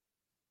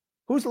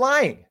 Who's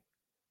lying?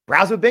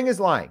 Browse with Bing is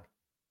lying.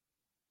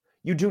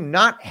 You do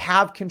not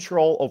have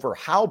control over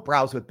how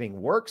Browse with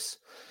Bing works.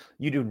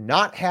 You do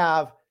not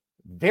have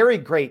very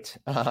great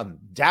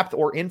depth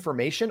or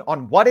information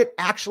on what it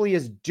actually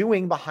is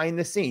doing behind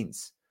the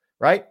scenes,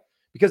 right?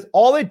 Because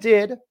all it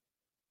did,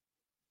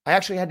 I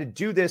actually had to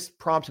do this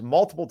prompt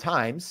multiple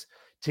times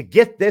to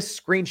get this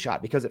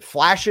screenshot because it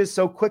flashes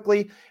so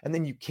quickly and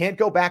then you can't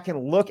go back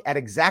and look at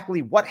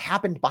exactly what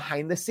happened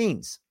behind the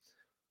scenes.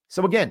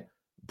 So again,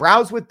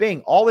 Browse with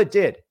Bing, all it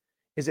did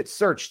is it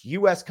searched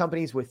US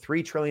companies with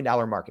 $3 trillion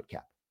market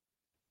cap.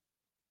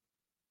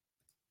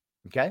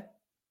 Okay.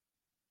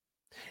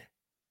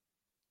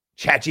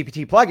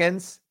 ChatGPT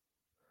plugins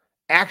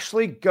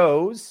actually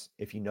goes,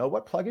 if you know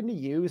what plugin to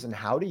use and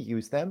how to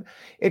use them,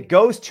 it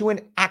goes to an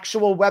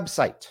actual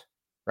website,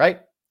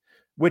 right?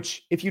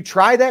 Which if you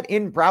try that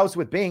in Browse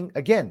with Bing,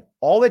 again,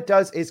 all it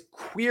does is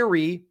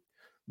query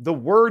the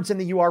words in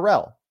the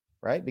URL,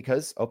 right?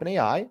 Because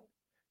OpenAI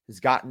has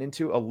gotten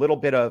into a little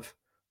bit of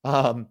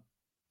some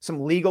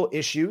legal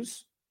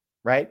issues,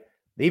 right?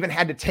 They even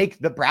had to take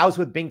the Browse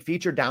with Bing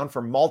feature down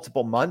for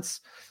multiple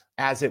months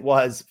as it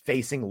was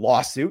facing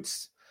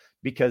lawsuits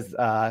because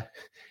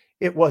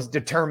it was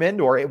determined,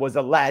 or it was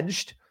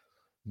alleged,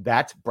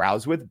 that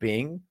Browse with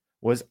Bing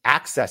was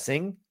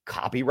accessing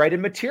copyrighted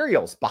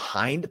materials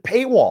behind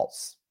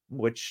paywalls,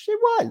 which it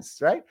was,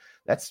 right?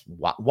 That's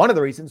one of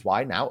the reasons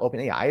why now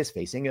OpenAI is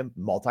facing a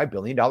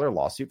multi-billion-dollar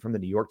lawsuit from the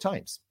New York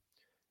Times.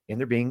 And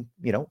they're being,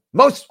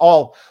 most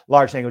all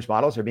large language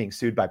models are being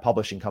sued by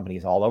publishing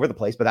companies all over the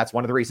place, but that's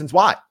one of the reasons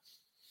why.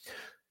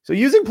 So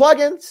using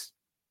plugins,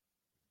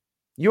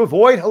 you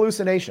avoid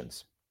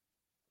hallucinations.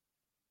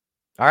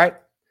 All right.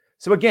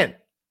 So again,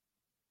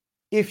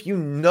 if you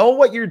know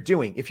what you're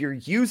doing, if you're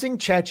using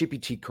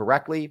ChatGPT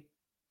correctly,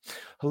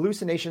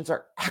 hallucinations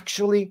are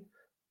actually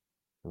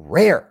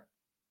rare.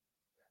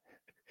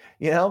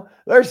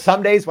 There's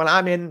some days when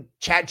I'm in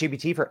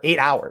ChatGPT for 8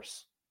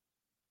 hours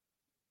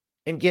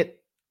and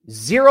get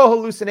 0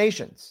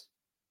 hallucinations.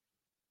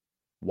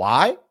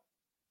 Why?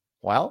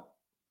 Well,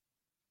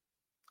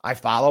 I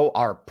follow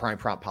our prime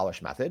prompt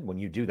polish method. When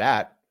you do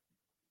that,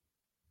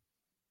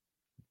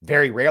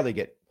 very rarely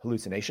get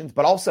hallucinations,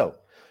 but also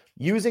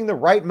using the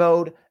right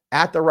mode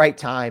at the right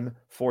time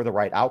for the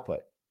right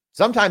output.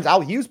 Sometimes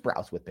I'll use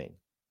Browse with Bing,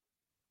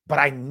 but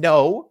I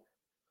know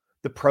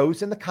the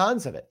pros and the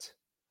cons of it.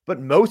 But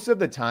most of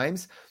the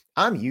times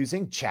I'm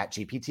using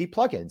ChatGPT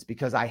plugins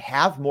because I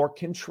have more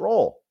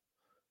control,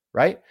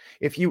 right?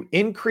 If you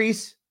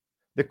increase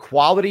the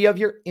quality of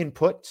your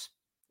input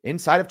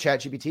inside of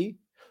ChatGPT,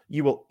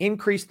 you will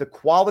increase the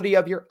quality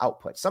of your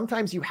output.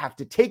 Sometimes you have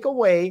to take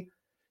away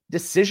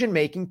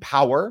decision-making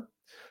power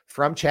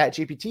from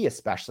ChatGPT,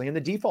 especially in the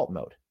default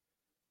mode,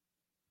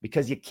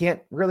 because you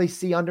can't really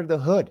see under the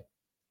hood.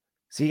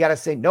 So you got to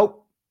say,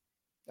 nope,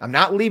 I'm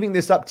not leaving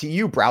this up to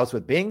you, Browse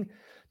with Bing,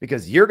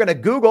 because you're going to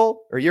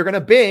Google or you're going to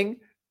Bing,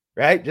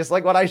 right? Just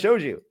like what I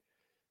showed you.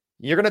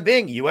 You're going to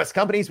Bing US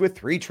companies with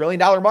 $3 trillion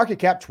market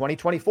cap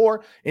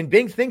 2024, and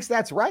Bing thinks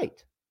that's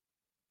right.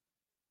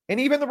 And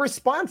even the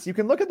response, you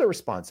can look at the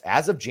response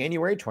as of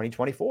January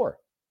 2024.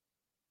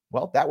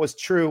 Well, that was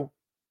true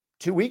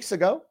 2 weeks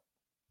ago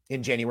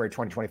in January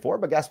 2024,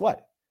 but guess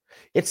what?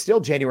 It's still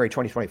January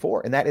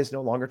 2024, and that is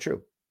no longer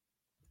true.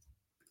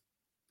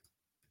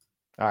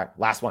 All right,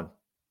 last one.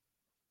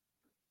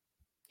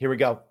 Here we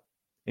go.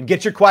 And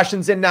get your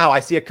questions in now. I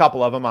see a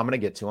couple of them. I'm going to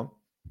get to them.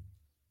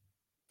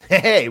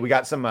 Hey, we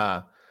got some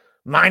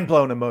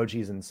mind-blown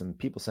emojis and some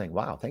people saying,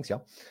 wow, thanks,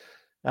 y'all.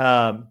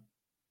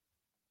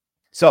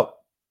 So,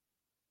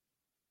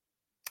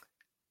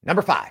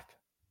 number 5,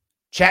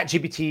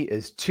 ChatGPT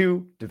is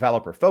too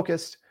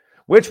developer-focused,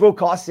 which will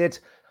cost it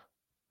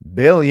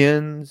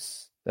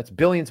billions. That's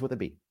billions with a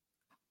B.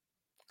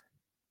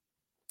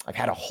 I've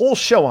had a whole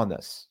show on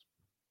this.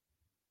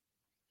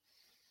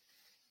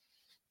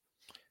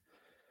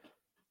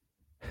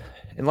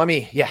 And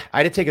I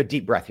had to take a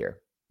deep breath here.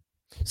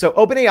 So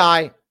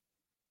OpenAI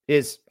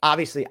is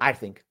obviously, I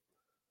think,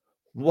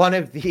 one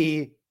of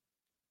the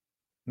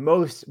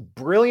most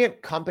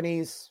brilliant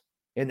companies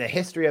in the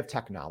history of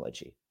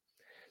technology.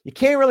 You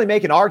can't really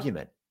make an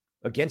argument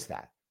against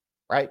that,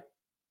 right?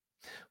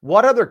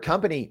 What other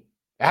company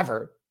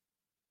ever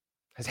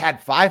has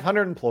had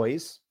 500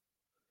 employees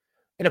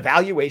and a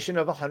valuation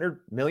of $100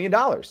 million?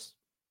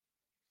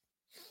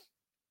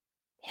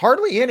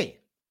 Hardly any,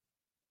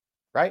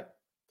 right?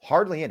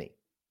 Hardly any.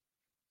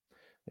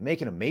 They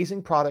make an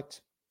amazing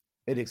product.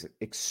 It is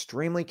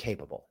extremely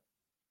capable.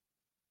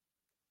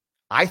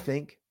 I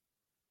think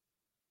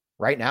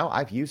right now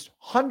I've used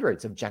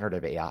hundreds of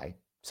generative AI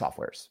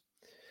softwares.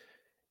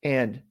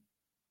 And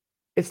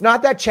it's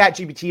not that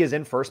ChatGPT is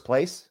in first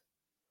place.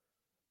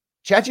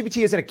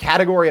 ChatGPT is in a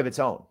category of its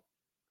own.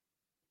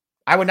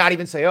 I would not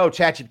even say, oh,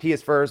 ChatGPT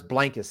is first,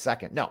 blank is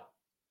second. No.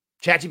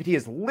 ChatGPT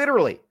is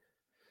literally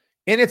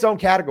in its own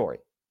category,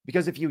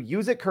 because if you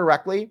use it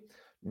correctly,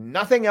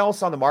 nothing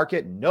else on the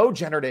market, no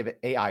generative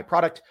AI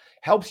product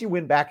helps you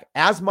win back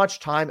as much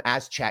time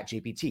as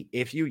ChatGPT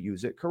if you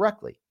use it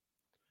correctly.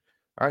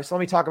 All right, so let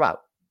me talk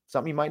about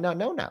something you might not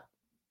know now.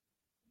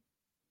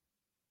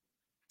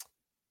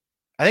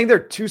 I think they're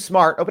too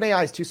smart.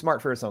 OpenAI is too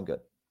smart for its own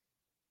good.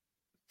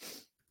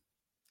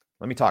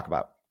 Let me talk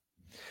about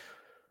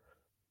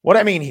what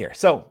I mean here.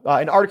 So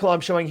an article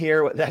I'm showing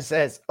here that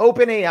says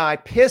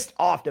OpenAI pissed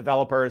off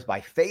developers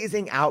by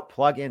phasing out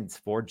plugins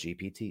for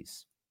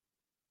GPTs.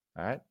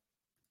 All right.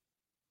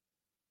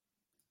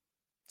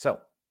 So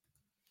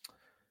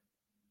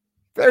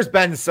there's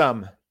been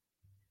some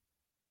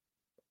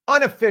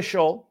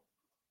unofficial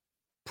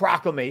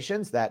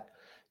proclamations that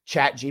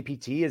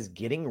ChatGPT is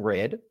getting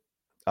rid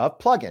of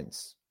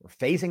plugins or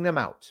phasing them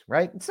out,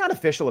 right? It's not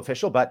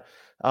official, but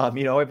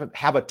I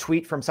have a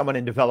tweet from someone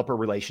in developer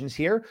relations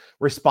here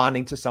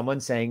responding to someone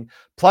saying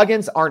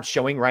plugins aren't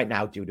showing right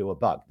now due to a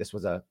bug. This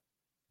was about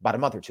a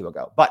month or two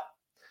ago, but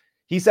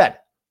he said,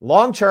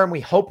 long term, we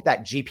hope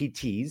that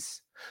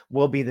GPTs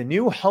will be the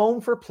new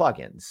home for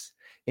plugins,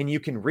 and you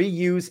can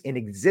reuse an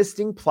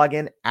existing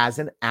plugin as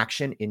an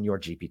action in your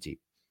GPT.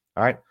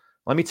 All right.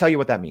 Let me tell you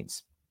what that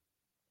means.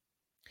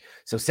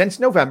 So since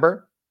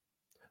November,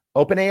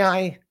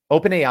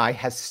 OpenAI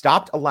has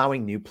stopped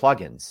allowing new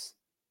plugins.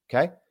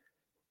 Okay.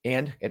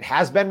 And it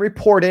has been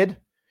reported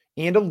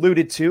and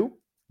alluded to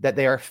that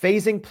they are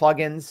phasing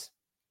plugins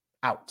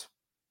out.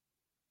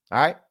 All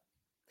right.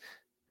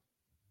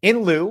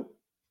 In lieu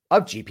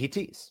of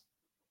GPTs.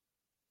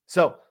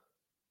 So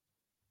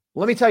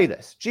let me tell you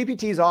this.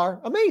 GPTs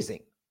are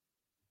amazing.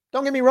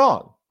 Don't get me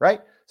wrong,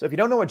 right? So if you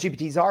don't know what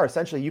GPTs are,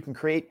 essentially you can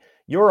create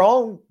your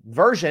own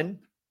version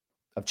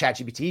of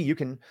ChatGPT. You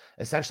can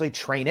essentially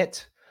train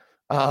it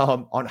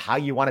on how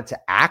you want it to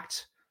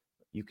act.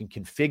 You can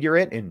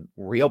configure it in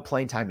real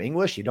plain time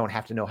English. You don't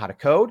have to know how to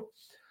code.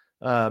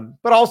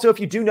 But also if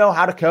you do know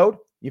how to code,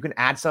 you can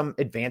add some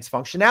advanced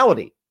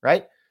functionality,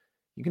 right?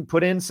 You can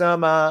put in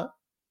some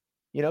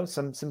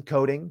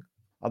coding.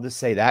 I'll just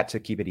say that to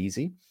keep it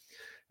easy.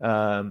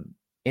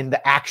 In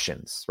the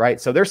actions, right?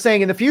 So they're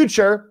saying in the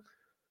future,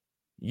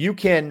 you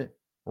can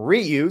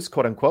reuse,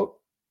 quote unquote,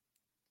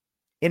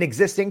 an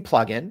existing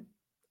plugin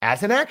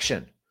as an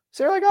action.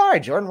 So you're like, all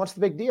right, Jordan, what's the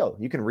big deal?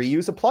 You can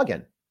reuse a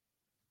plugin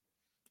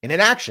in an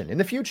action in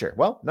the future.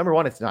 Well, number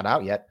one, it's not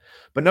out yet.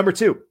 But number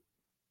two,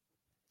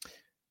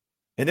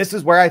 and this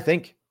is where I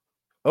think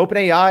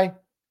OpenAI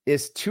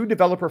is too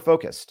developer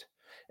focused.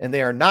 And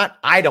they are not,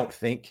 I don't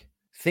think,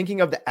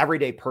 thinking of the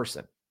everyday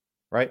person,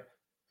 right?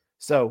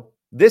 So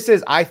this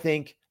is, I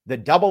think, the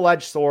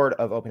double-edged sword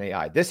of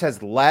OpenAI. This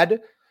has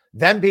led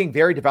them being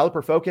very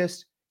developer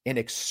focused and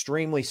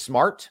extremely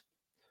smart,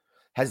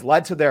 has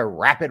led to their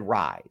rapid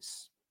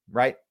rise,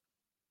 right?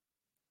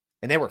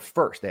 And they were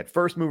first. They had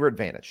first mover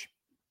advantage.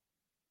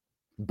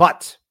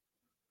 But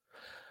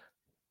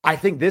I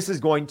think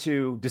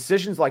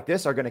decisions like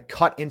this are going to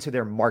cut into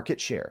their market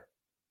share.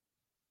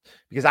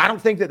 Because I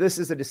don't think that this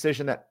is a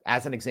decision that,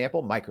 as an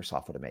example,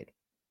 Microsoft would have made.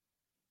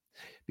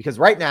 Because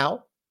right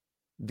now,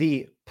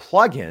 the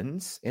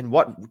plugins and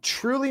what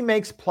truly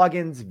makes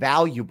plugins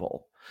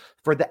valuable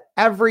for the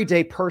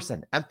everyday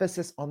person,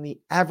 emphasis on the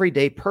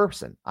everyday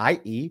person,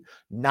 i.e.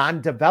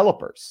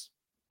 non-developers,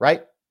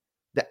 right?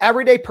 The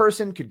everyday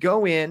person could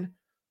go in,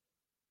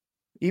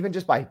 even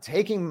just by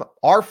taking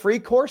our free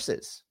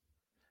courses,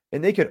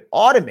 and they could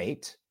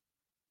automate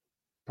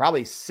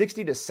probably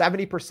 60 to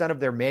 70% of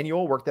their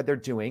manual work that they're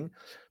doing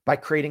by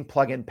creating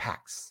plugin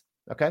packs,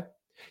 okay?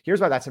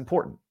 Here's why that's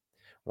important.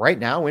 Right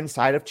now,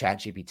 inside of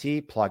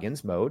ChatGPT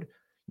plugins mode,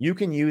 you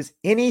can use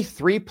any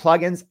 3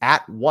 plugins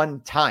at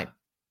one time.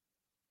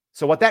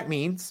 So what that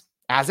means,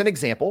 as an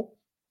example,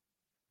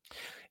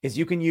 is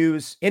you can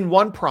use in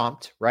one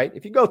prompt, right?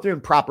 If you go through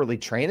and properly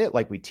train it,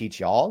 like we teach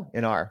y'all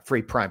in our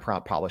free Prime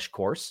Prompt Polish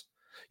course,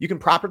 you can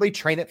properly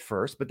train it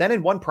first, but then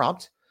in one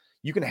prompt,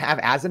 you can have,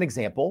 as an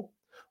example,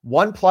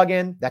 one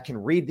plugin that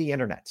can read the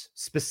internet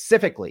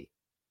specifically,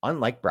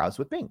 unlike Browse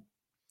with Bing.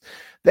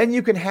 Then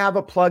you can have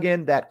a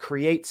plugin that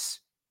creates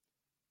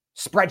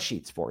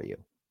spreadsheets for you.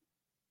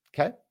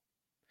 Okay.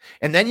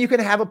 And then you can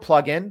have a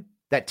plugin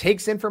that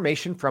takes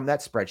information from that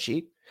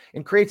spreadsheet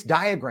and creates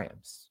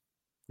diagrams.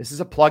 This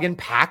is a plugin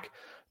pack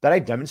that I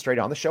demonstrate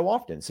on the show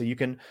often. So you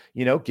can,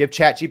 give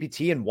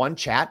ChatGPT in one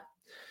chat.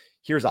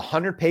 Here's a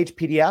 100-page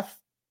PDF,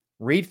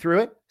 read through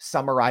it,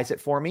 summarize it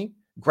for me,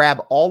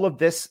 grab all of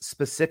this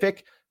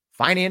specific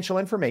financial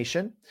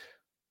information,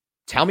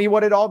 tell me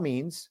what it all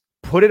means,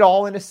 put it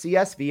all in a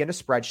CSV in a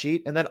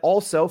spreadsheet, and then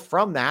also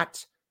from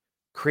that,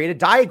 create a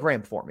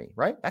diagram for me,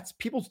 right? That's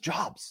people's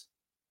jobs,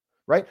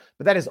 right?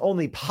 But that is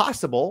only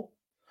possible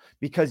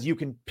because you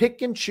can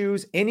pick and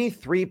choose any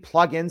 3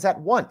 plugins at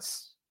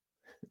once.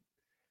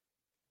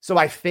 So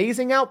by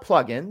phasing out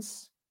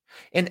plugins,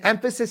 an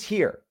emphasis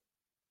here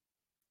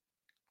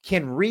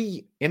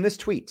in this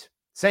tweet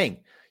saying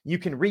you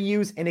can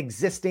reuse an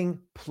existing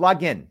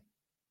plugin,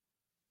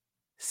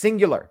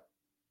 singular.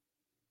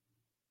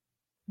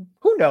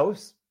 Who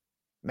knows?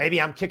 Maybe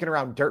I'm kicking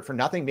around dirt for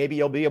nothing. Maybe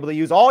you'll be able to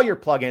use all your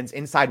plugins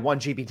inside one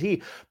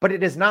GPT, but it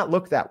does not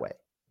look that way.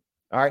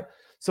 All right.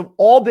 So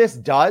all this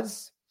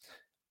does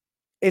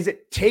is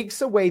it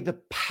takes away the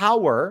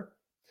power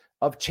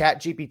of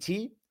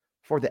ChatGPT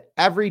for the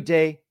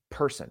everyday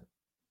person.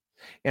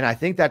 And I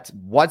think that's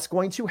what's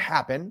going to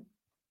happen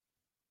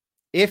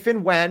if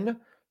and when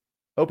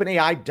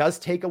OpenAI does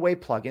take away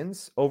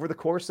plugins over the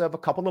course of a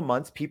couple of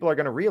months. People are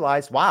going to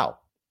realize, wow,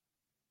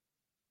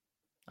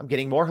 I'm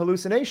getting more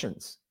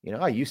hallucinations.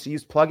 I used to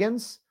use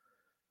plugins.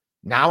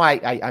 Now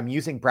I'm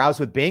using Browse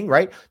with Bing,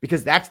 right?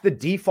 Because that's the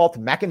default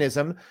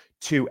mechanism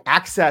to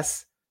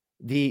access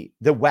the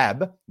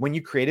web when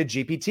you create a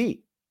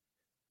GPT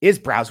is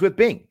Browse with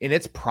Bing. And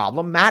it's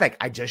problematic.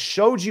 I just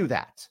showed you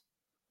that.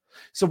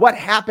 So what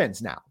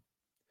happens now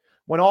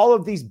when all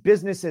of these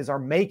businesses are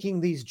making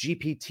these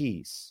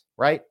GPTs,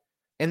 right?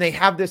 And they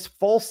have this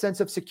false sense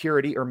of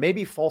security or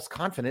maybe false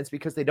confidence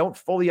because they don't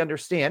fully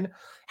understand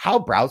how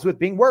Browse with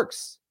Bing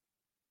works.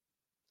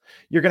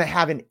 You're going to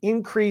have an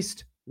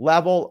increased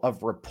level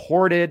of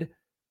reported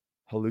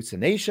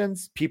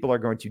hallucinations. People are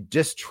going to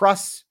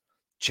distrust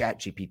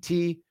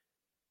ChatGPT.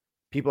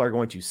 People are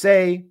going to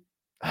say,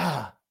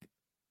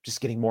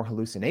 just getting more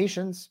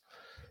hallucinations.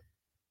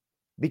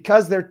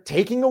 because they're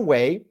taking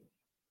away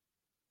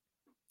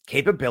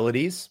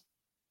capabilities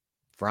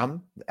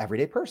from the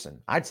everyday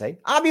person, I'd say.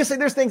 Obviously,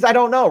 there's things I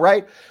don't know,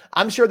 right?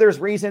 I'm sure there's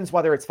reasons,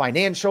 whether it's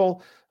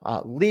financial,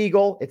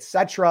 legal,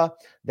 etc.,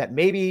 that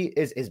maybe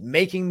is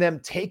making them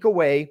take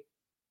away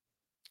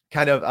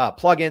kind of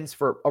plugins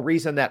for a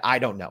reason that I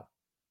don't know.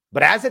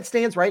 But as it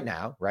stands right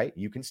now, right,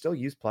 you can still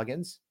use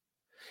plugins.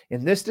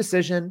 In this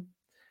decision,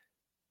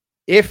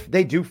 if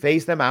they do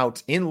phase them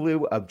out in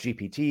lieu of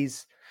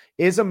GPTs,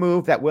 is a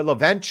move that will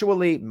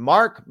eventually,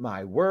 mark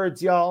my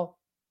words, y'all,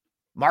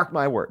 mark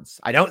my words.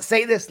 I don't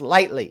say this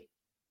lightly.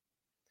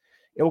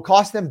 It will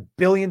cost them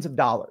billions of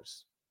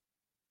dollars.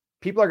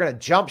 People are going to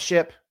jump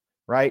ship,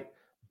 right?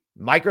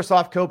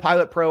 Microsoft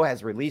Copilot Pro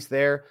has released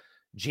their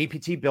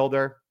GPT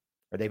builder,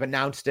 or they've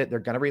announced it. They're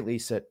going to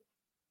release it.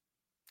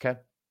 Okay.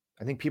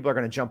 I think people are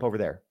going to jump over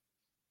there.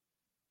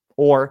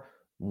 Or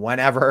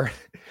whenever,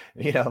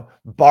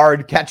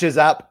 Bard catches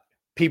up,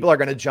 people are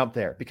going to jump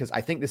there because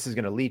I think this is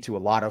going to lead to a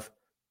lot of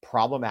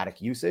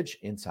problematic usage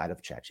inside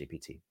of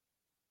ChatGPT.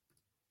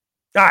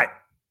 All right.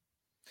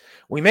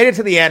 We made it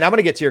to the end. I'm going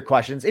to get to your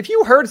questions. If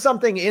you heard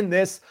something in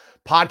this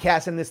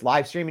podcast, in this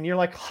live stream, and you're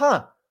like,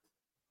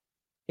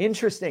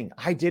 interesting.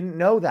 I didn't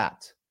know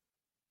that.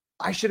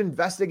 I should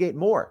investigate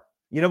more.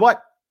 You know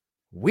what?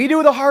 We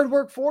do the hard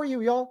work for you,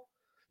 y'all.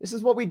 This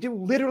is what we do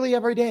literally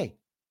every day.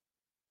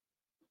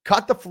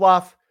 Cut the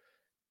fluff,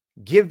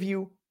 give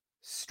you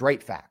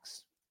straight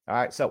facts. All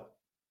right. So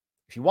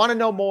if you want to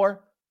know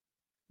more,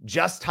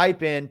 just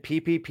type in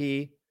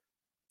PPP.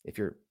 If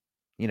you're,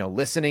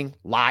 listening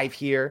live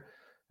here,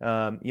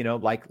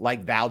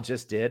 like Val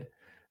just did,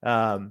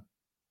 send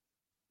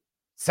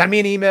me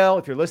an email.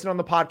 If you're listening on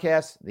the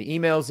podcast, the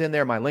email's in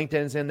there. My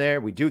LinkedIn's in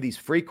there. We do these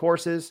free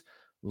courses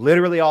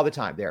literally all the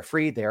time. They are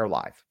free. They are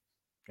live.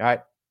 All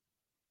right.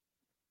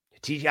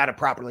 To teach you how to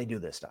properly do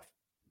this stuff.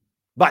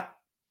 But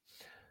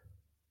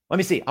let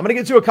me see. I'm going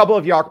to get to a couple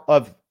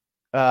of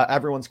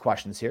everyone's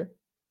questions here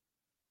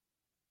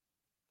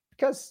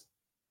because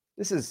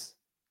this is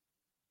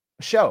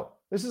a show.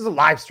 This is a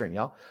live stream,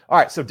 y'all. All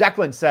right. So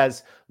Declan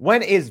says,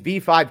 when is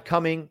V5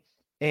 coming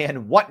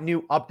and what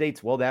new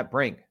updates will that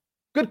bring?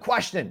 Good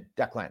question,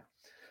 Declan.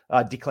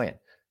 Declan.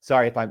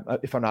 Sorry if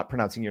I'm not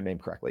pronouncing your name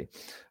correctly.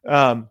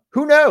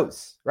 Who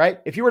knows, right?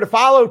 If you were to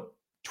follow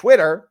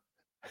Twitter,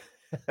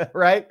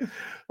 right,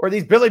 or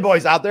these Billy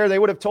boys out there, they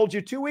would have told you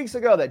 2 weeks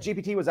ago that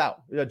GPT was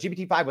out.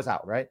 GPT-5 was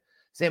out, right?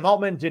 Sam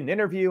Altman did an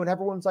interview, and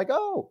everyone's like,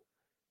 "Oh,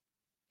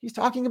 he's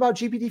talking about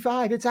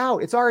GPT-5. It's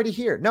out. It's already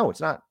here." No,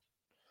 it's not.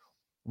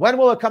 When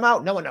will it come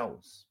out? No one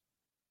knows.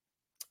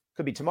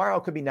 Could be tomorrow.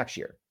 Could be next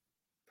year.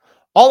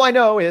 All I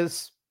know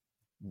is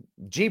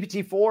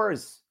GPT-4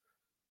 is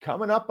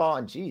coming up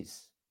on,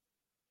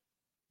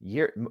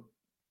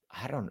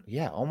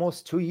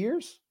 almost 2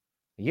 years.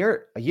 A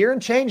year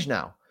and change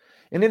now.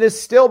 And it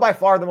is still by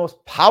far the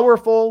most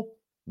powerful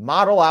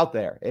model out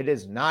there. It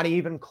is not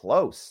even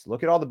close.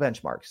 Look at all the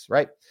benchmarks,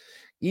 right?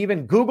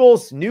 Even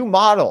Google's new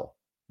model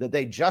that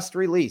they just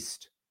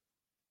released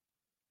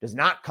does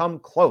not come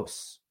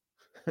close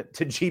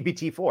to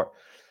GPT-4.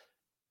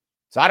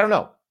 So I don't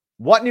know.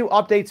 What new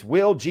updates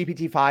will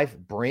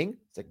GPT-5 bring?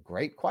 It's a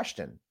great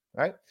question,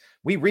 right?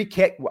 We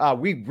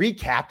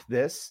recapped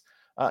this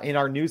in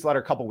our newsletter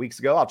a couple weeks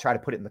ago. I'll try to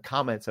put it in the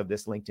comments of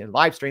this LinkedIn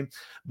live stream.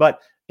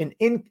 But an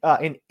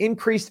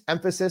increased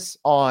emphasis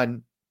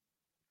on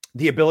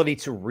the ability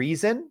to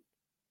reason,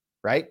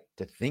 right?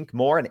 To think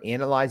more and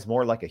analyze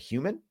more like a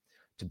human,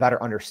 to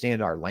better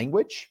understand our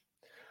language,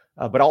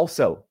 but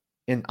also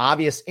an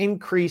obvious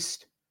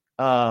increased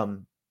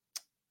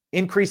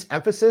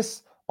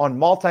emphasis on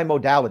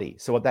multimodality.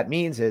 So what that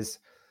means is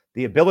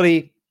the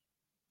ability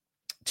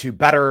to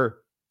better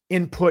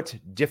input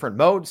different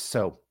modes.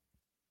 So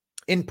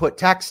input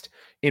text,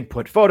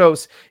 input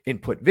photos,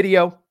 input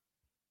video,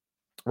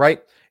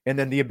 right? And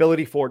then the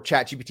ability for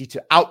ChatGPT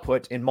to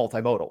output in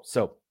multimodal.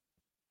 So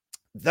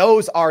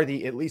those are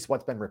at least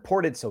what's been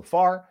reported so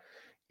far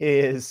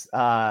is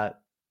a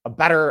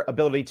better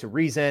ability to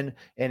reason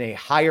and a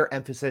higher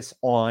emphasis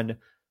on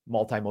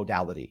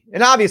multimodality.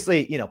 And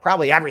obviously,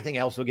 probably everything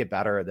else will get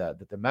better,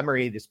 the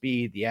memory, the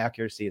speed, the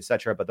accuracy,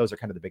 etc. But those are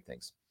kind of the big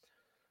things.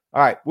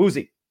 All right,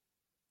 Woozy.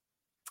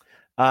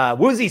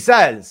 Woozy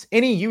says,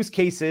 any use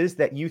cases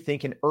that you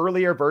think an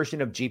earlier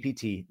version of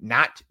GPT,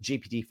 not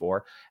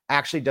GPT-4,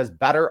 actually does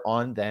better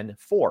on than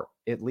 4,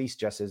 at least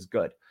just as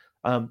good?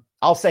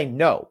 I'll say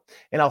no.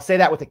 And I'll say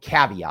that with a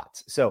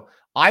caveat. So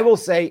I will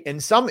say in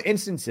some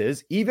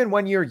instances, even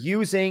when you're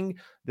using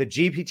the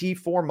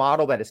GPT-4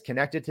 model that is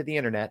connected to the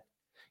internet,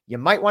 you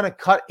might want to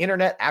cut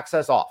internet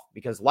access off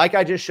because like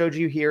I just showed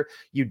you here,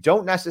 you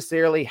don't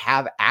necessarily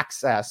have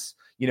access.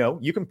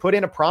 You can put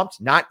in a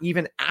prompt, not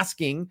even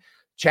asking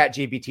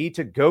ChatGPT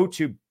to go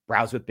to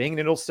browse with Bing and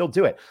it'll still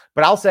do it.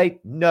 But I'll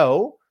say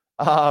no.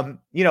 At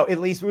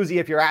least Woozy,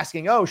 if you're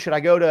asking, should I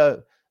go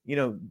to,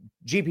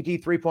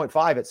 GPT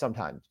 3.5 at some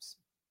times?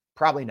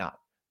 Probably not.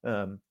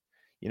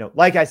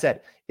 Like I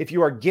said, if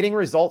you are getting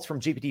results from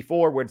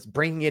GPT-4 where it's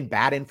bringing in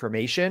bad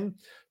information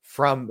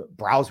from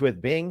browse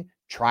with Bing,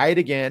 try it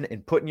again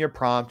and put in your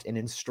prompt and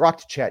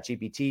instruct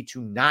ChatGPT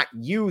to not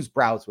use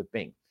browse with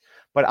Bing.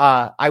 But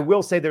I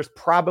will say there's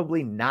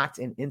probably not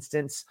an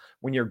instance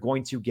when you're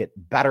going to get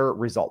better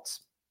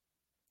results.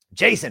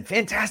 Jason,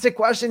 fantastic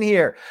question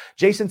here.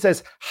 Jason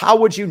says, how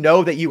would you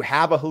know that you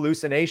have a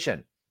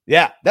hallucination?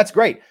 Yeah, that's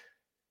great.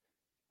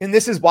 And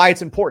this is why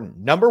it's important.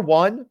 Number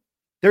one,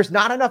 there's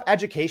not enough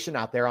education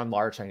out there on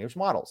large language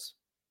models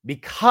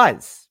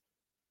because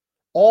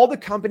all the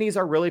companies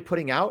are really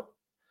putting out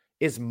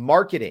is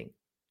marketing.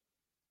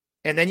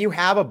 And then you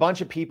have a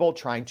bunch of people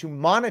trying to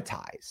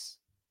monetize.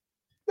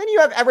 Then you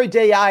have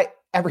everyday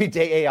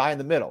AI in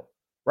the middle,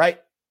 right?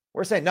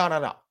 We're saying,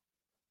 no.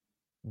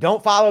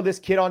 Don't follow this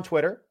kid on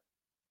Twitter.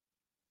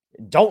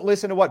 Don't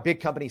listen to what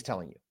big companies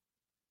telling you,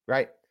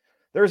 right?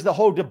 There's the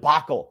whole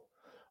debacle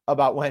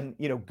about when,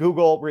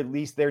 Google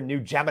released their new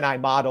Gemini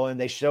model and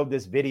they showed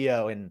this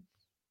video and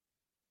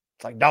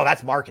it's like, no,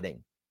 that's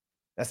marketing.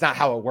 That's not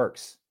how it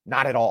works.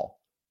 Not at all,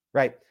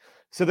 right?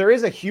 So there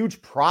is a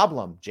huge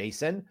problem,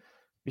 Jason,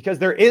 because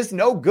there is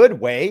no good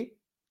way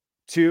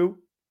to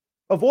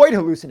avoid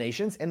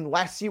hallucinations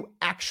unless you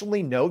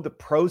actually know the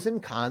pros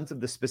and cons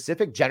of the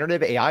specific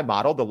generative AI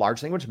model, the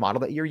large language model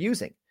that you're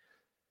using.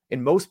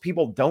 And most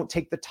people don't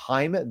take the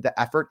time, the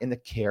effort, and the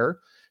care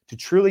to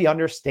truly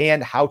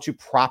understand how to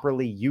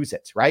properly use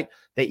it, right?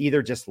 They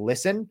either just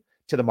listen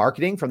to the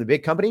marketing from the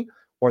big company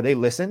or they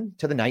listen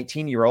to the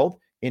 19-year-old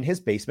in his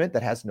basement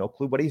that has no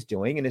clue what he's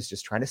doing and is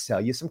just trying to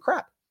sell you some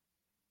crap.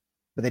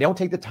 But they don't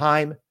take the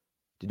time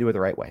to do it the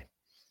right way.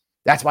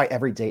 That's why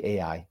everyday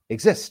AI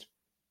exists.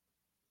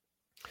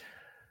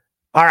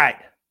 All right.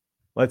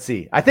 Let's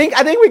see. I think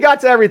we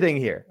got to everything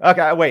here.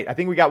 Okay, wait. I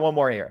think we got one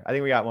more here. All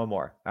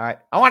right.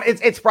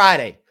 It's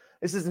Friday.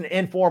 This is an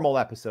informal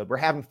episode. We're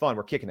having fun.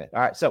 We're kicking it. All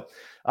right. So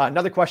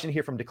another question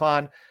here from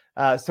Declan.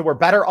 So we're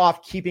better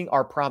off keeping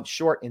our prompts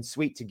short and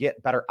sweet to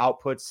get better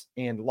outputs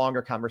and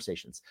longer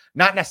conversations.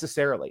 Not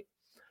necessarily.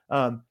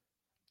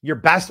 You're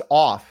best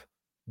off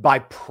by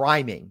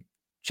priming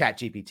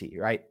ChatGPT,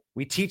 right?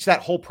 We teach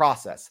that whole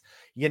process.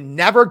 You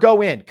never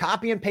go in.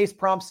 Copy and paste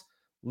prompts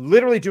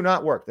literally do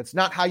not work. That's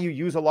not how you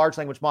use a large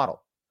language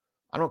model.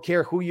 I don't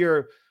care who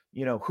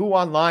who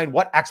online,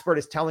 what expert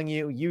is telling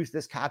you, use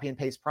this copy and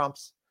paste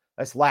prompts.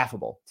 That's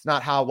laughable. It's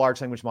not how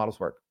large language models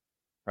work,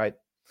 right?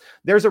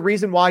 There's a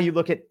reason why you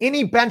look at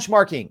any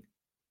benchmarking,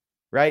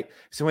 right?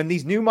 So when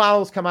these new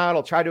models come out,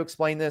 I'll try to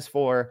explain this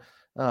for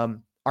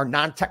our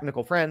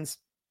non-technical friends.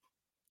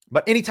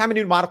 But anytime a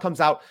new model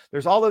comes out,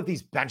 there's all of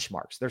these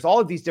benchmarks. There's all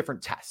of these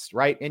different tests,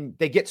 right? And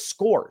they get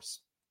scores.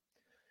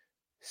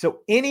 So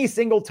any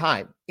single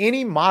time,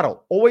 any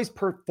model always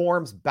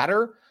performs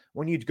better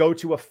when you go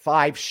to a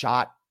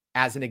 5-shot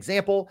as an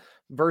example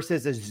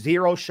versus a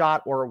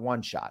 0-shot or a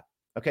 1-shot.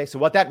 Okay, so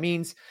what that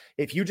means,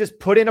 if you just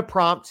put in a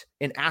prompt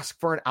and ask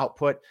for an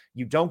output,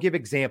 you don't give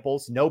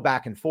examples, no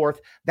back and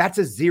forth, that's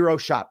a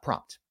 0-shot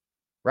prompt,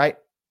 right?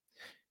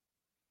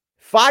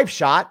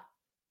 5-shot,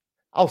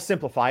 I'll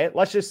simplify it.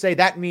 Let's just say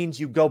that means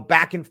you go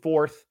back and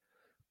forth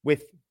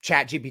with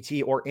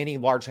ChatGPT or any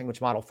large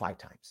language model 5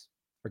 times.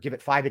 Or give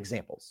it 5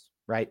 examples,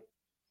 right?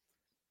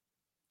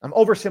 I'm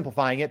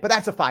oversimplifying it, but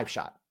that's a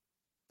 5-shot.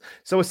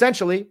 So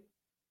essentially,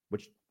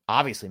 which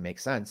obviously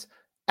makes sense,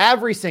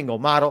 every single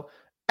model,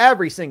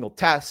 every single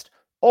test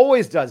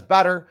always does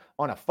better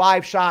on a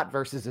 5-shot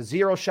versus a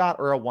 0-shot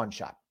or a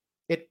 1-shot.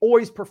 It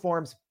always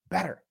performs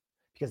better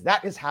because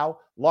that is how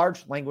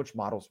large language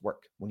models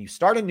work. When you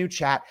start a new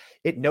chat,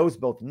 it knows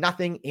both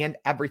nothing and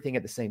everything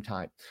at the same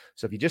time.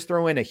 So if you just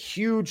throw in a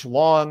huge,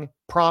 long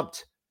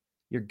prompt,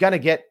 you're going to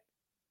get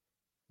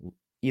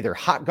either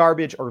hot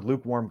garbage or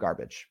lukewarm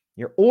garbage.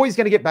 You're always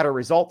going to get better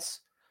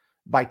results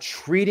by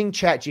treating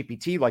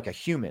ChatGPT like a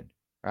human.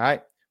 All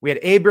right. We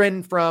had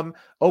Abram from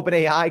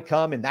OpenAI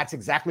come, and that's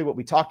exactly what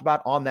we talked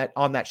about on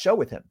that show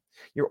with him.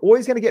 You're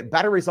always going to get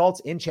better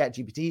results in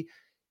ChatGPT.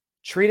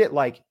 Treat it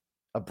like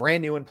a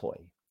brand new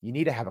employee. You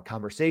need to have a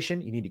conversation.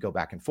 You need to go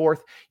back and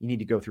forth. You need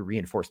to go through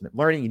reinforcement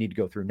learning. You need to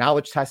go through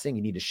knowledge testing.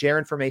 You need to share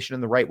information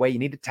in the right way. You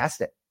need to test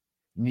it.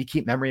 You need to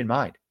keep memory in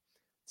mind.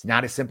 It's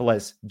not as simple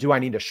as, do I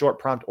need a short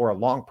prompt or a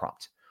long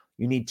prompt?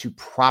 You need to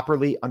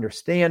properly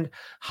understand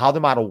how the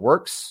model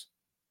works,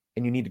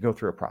 and you need to go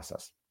through a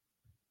process.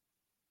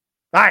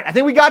 All right, I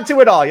think we got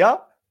to it all,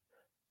 y'all.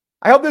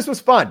 I hope this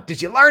was fun.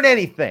 Did you learn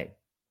anything?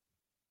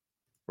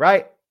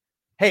 Right?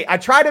 Hey, I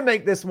try to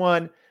make this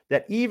one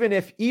that even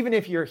if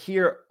you're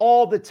here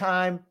all the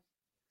time,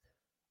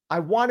 I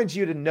wanted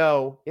you to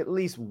know at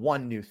least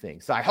one new thing.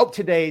 So I hope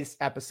today's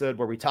episode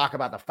where we talk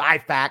about the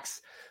 5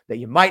 facts that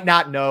you might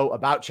not know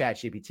about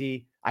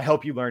ChatGPT, I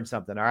hope you learned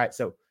something. All right.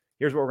 So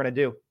here's what we're going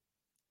to do.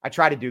 I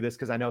try to do this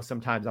because I know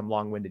sometimes I'm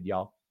long-winded,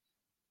 y'all.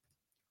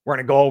 We're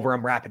going to go over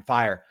them rapid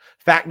fire.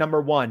 Fact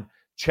number 1,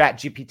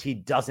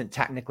 ChatGPT doesn't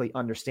technically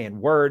understand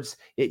words.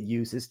 It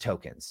uses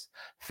tokens.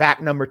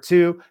 Fact number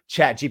 2,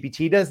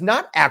 ChatGPT does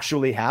not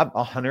actually have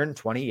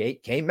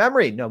 128K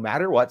memory, no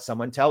matter what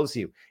someone tells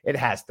you. It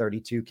has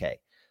 32K.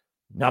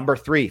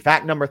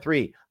 Fact number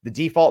 3, the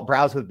default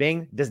browse with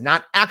Bing does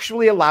not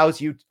actually allow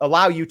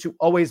you to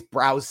always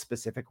browse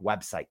specific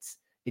websites.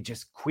 It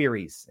just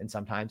queries, and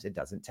sometimes it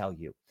doesn't tell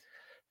you.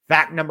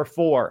 Fact number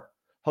 4,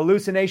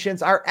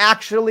 hallucinations are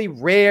actually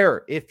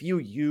rare if you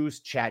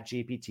use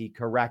ChatGPT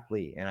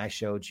correctly, and I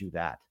showed you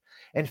that.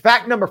 And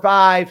fact number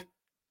 5,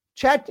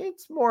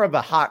 it's more of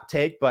a hot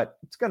take, but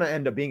it's going to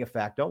end up being a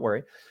fact. Don't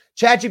worry.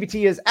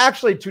 ChatGPT is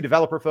actually too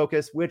developer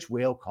focused, which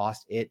will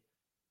cost it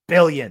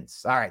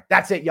billions. All right,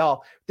 that's it,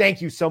 y'all.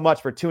 Thank you so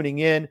much for tuning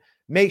in.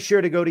 Make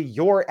sure to go to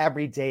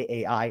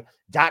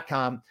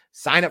youreverydayai.com.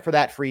 Sign up for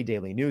that free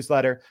daily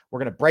newsletter. We're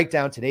going to break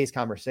down today's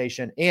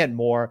conversation and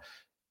more,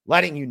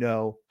 letting you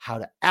know how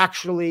to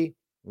actually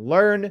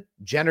learn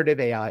generative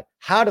AI,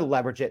 how to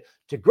leverage it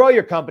to grow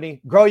your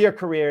company, grow your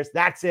careers.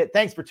 That's it.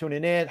 Thanks for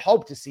tuning in.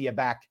 Hope to see you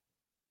back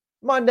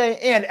Monday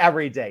and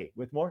every day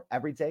with more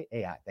Everyday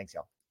AI. Thanks,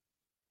 y'all.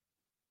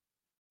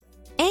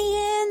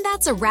 And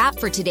that's a wrap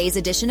for today's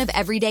edition of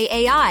Everyday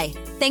AI.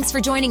 Thanks for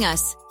joining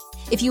us.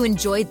 If you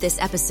enjoyed this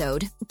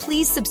episode,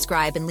 please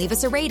subscribe and leave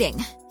us a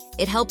rating.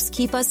 It helps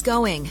keep us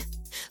going.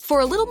 For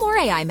a little more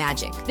AI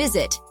magic,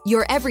 visit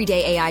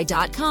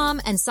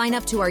youreverydayai.com and sign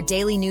up to our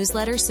daily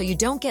newsletter so you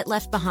don't get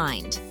left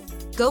behind.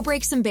 Go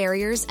break some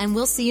barriers, and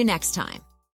we'll see you next time.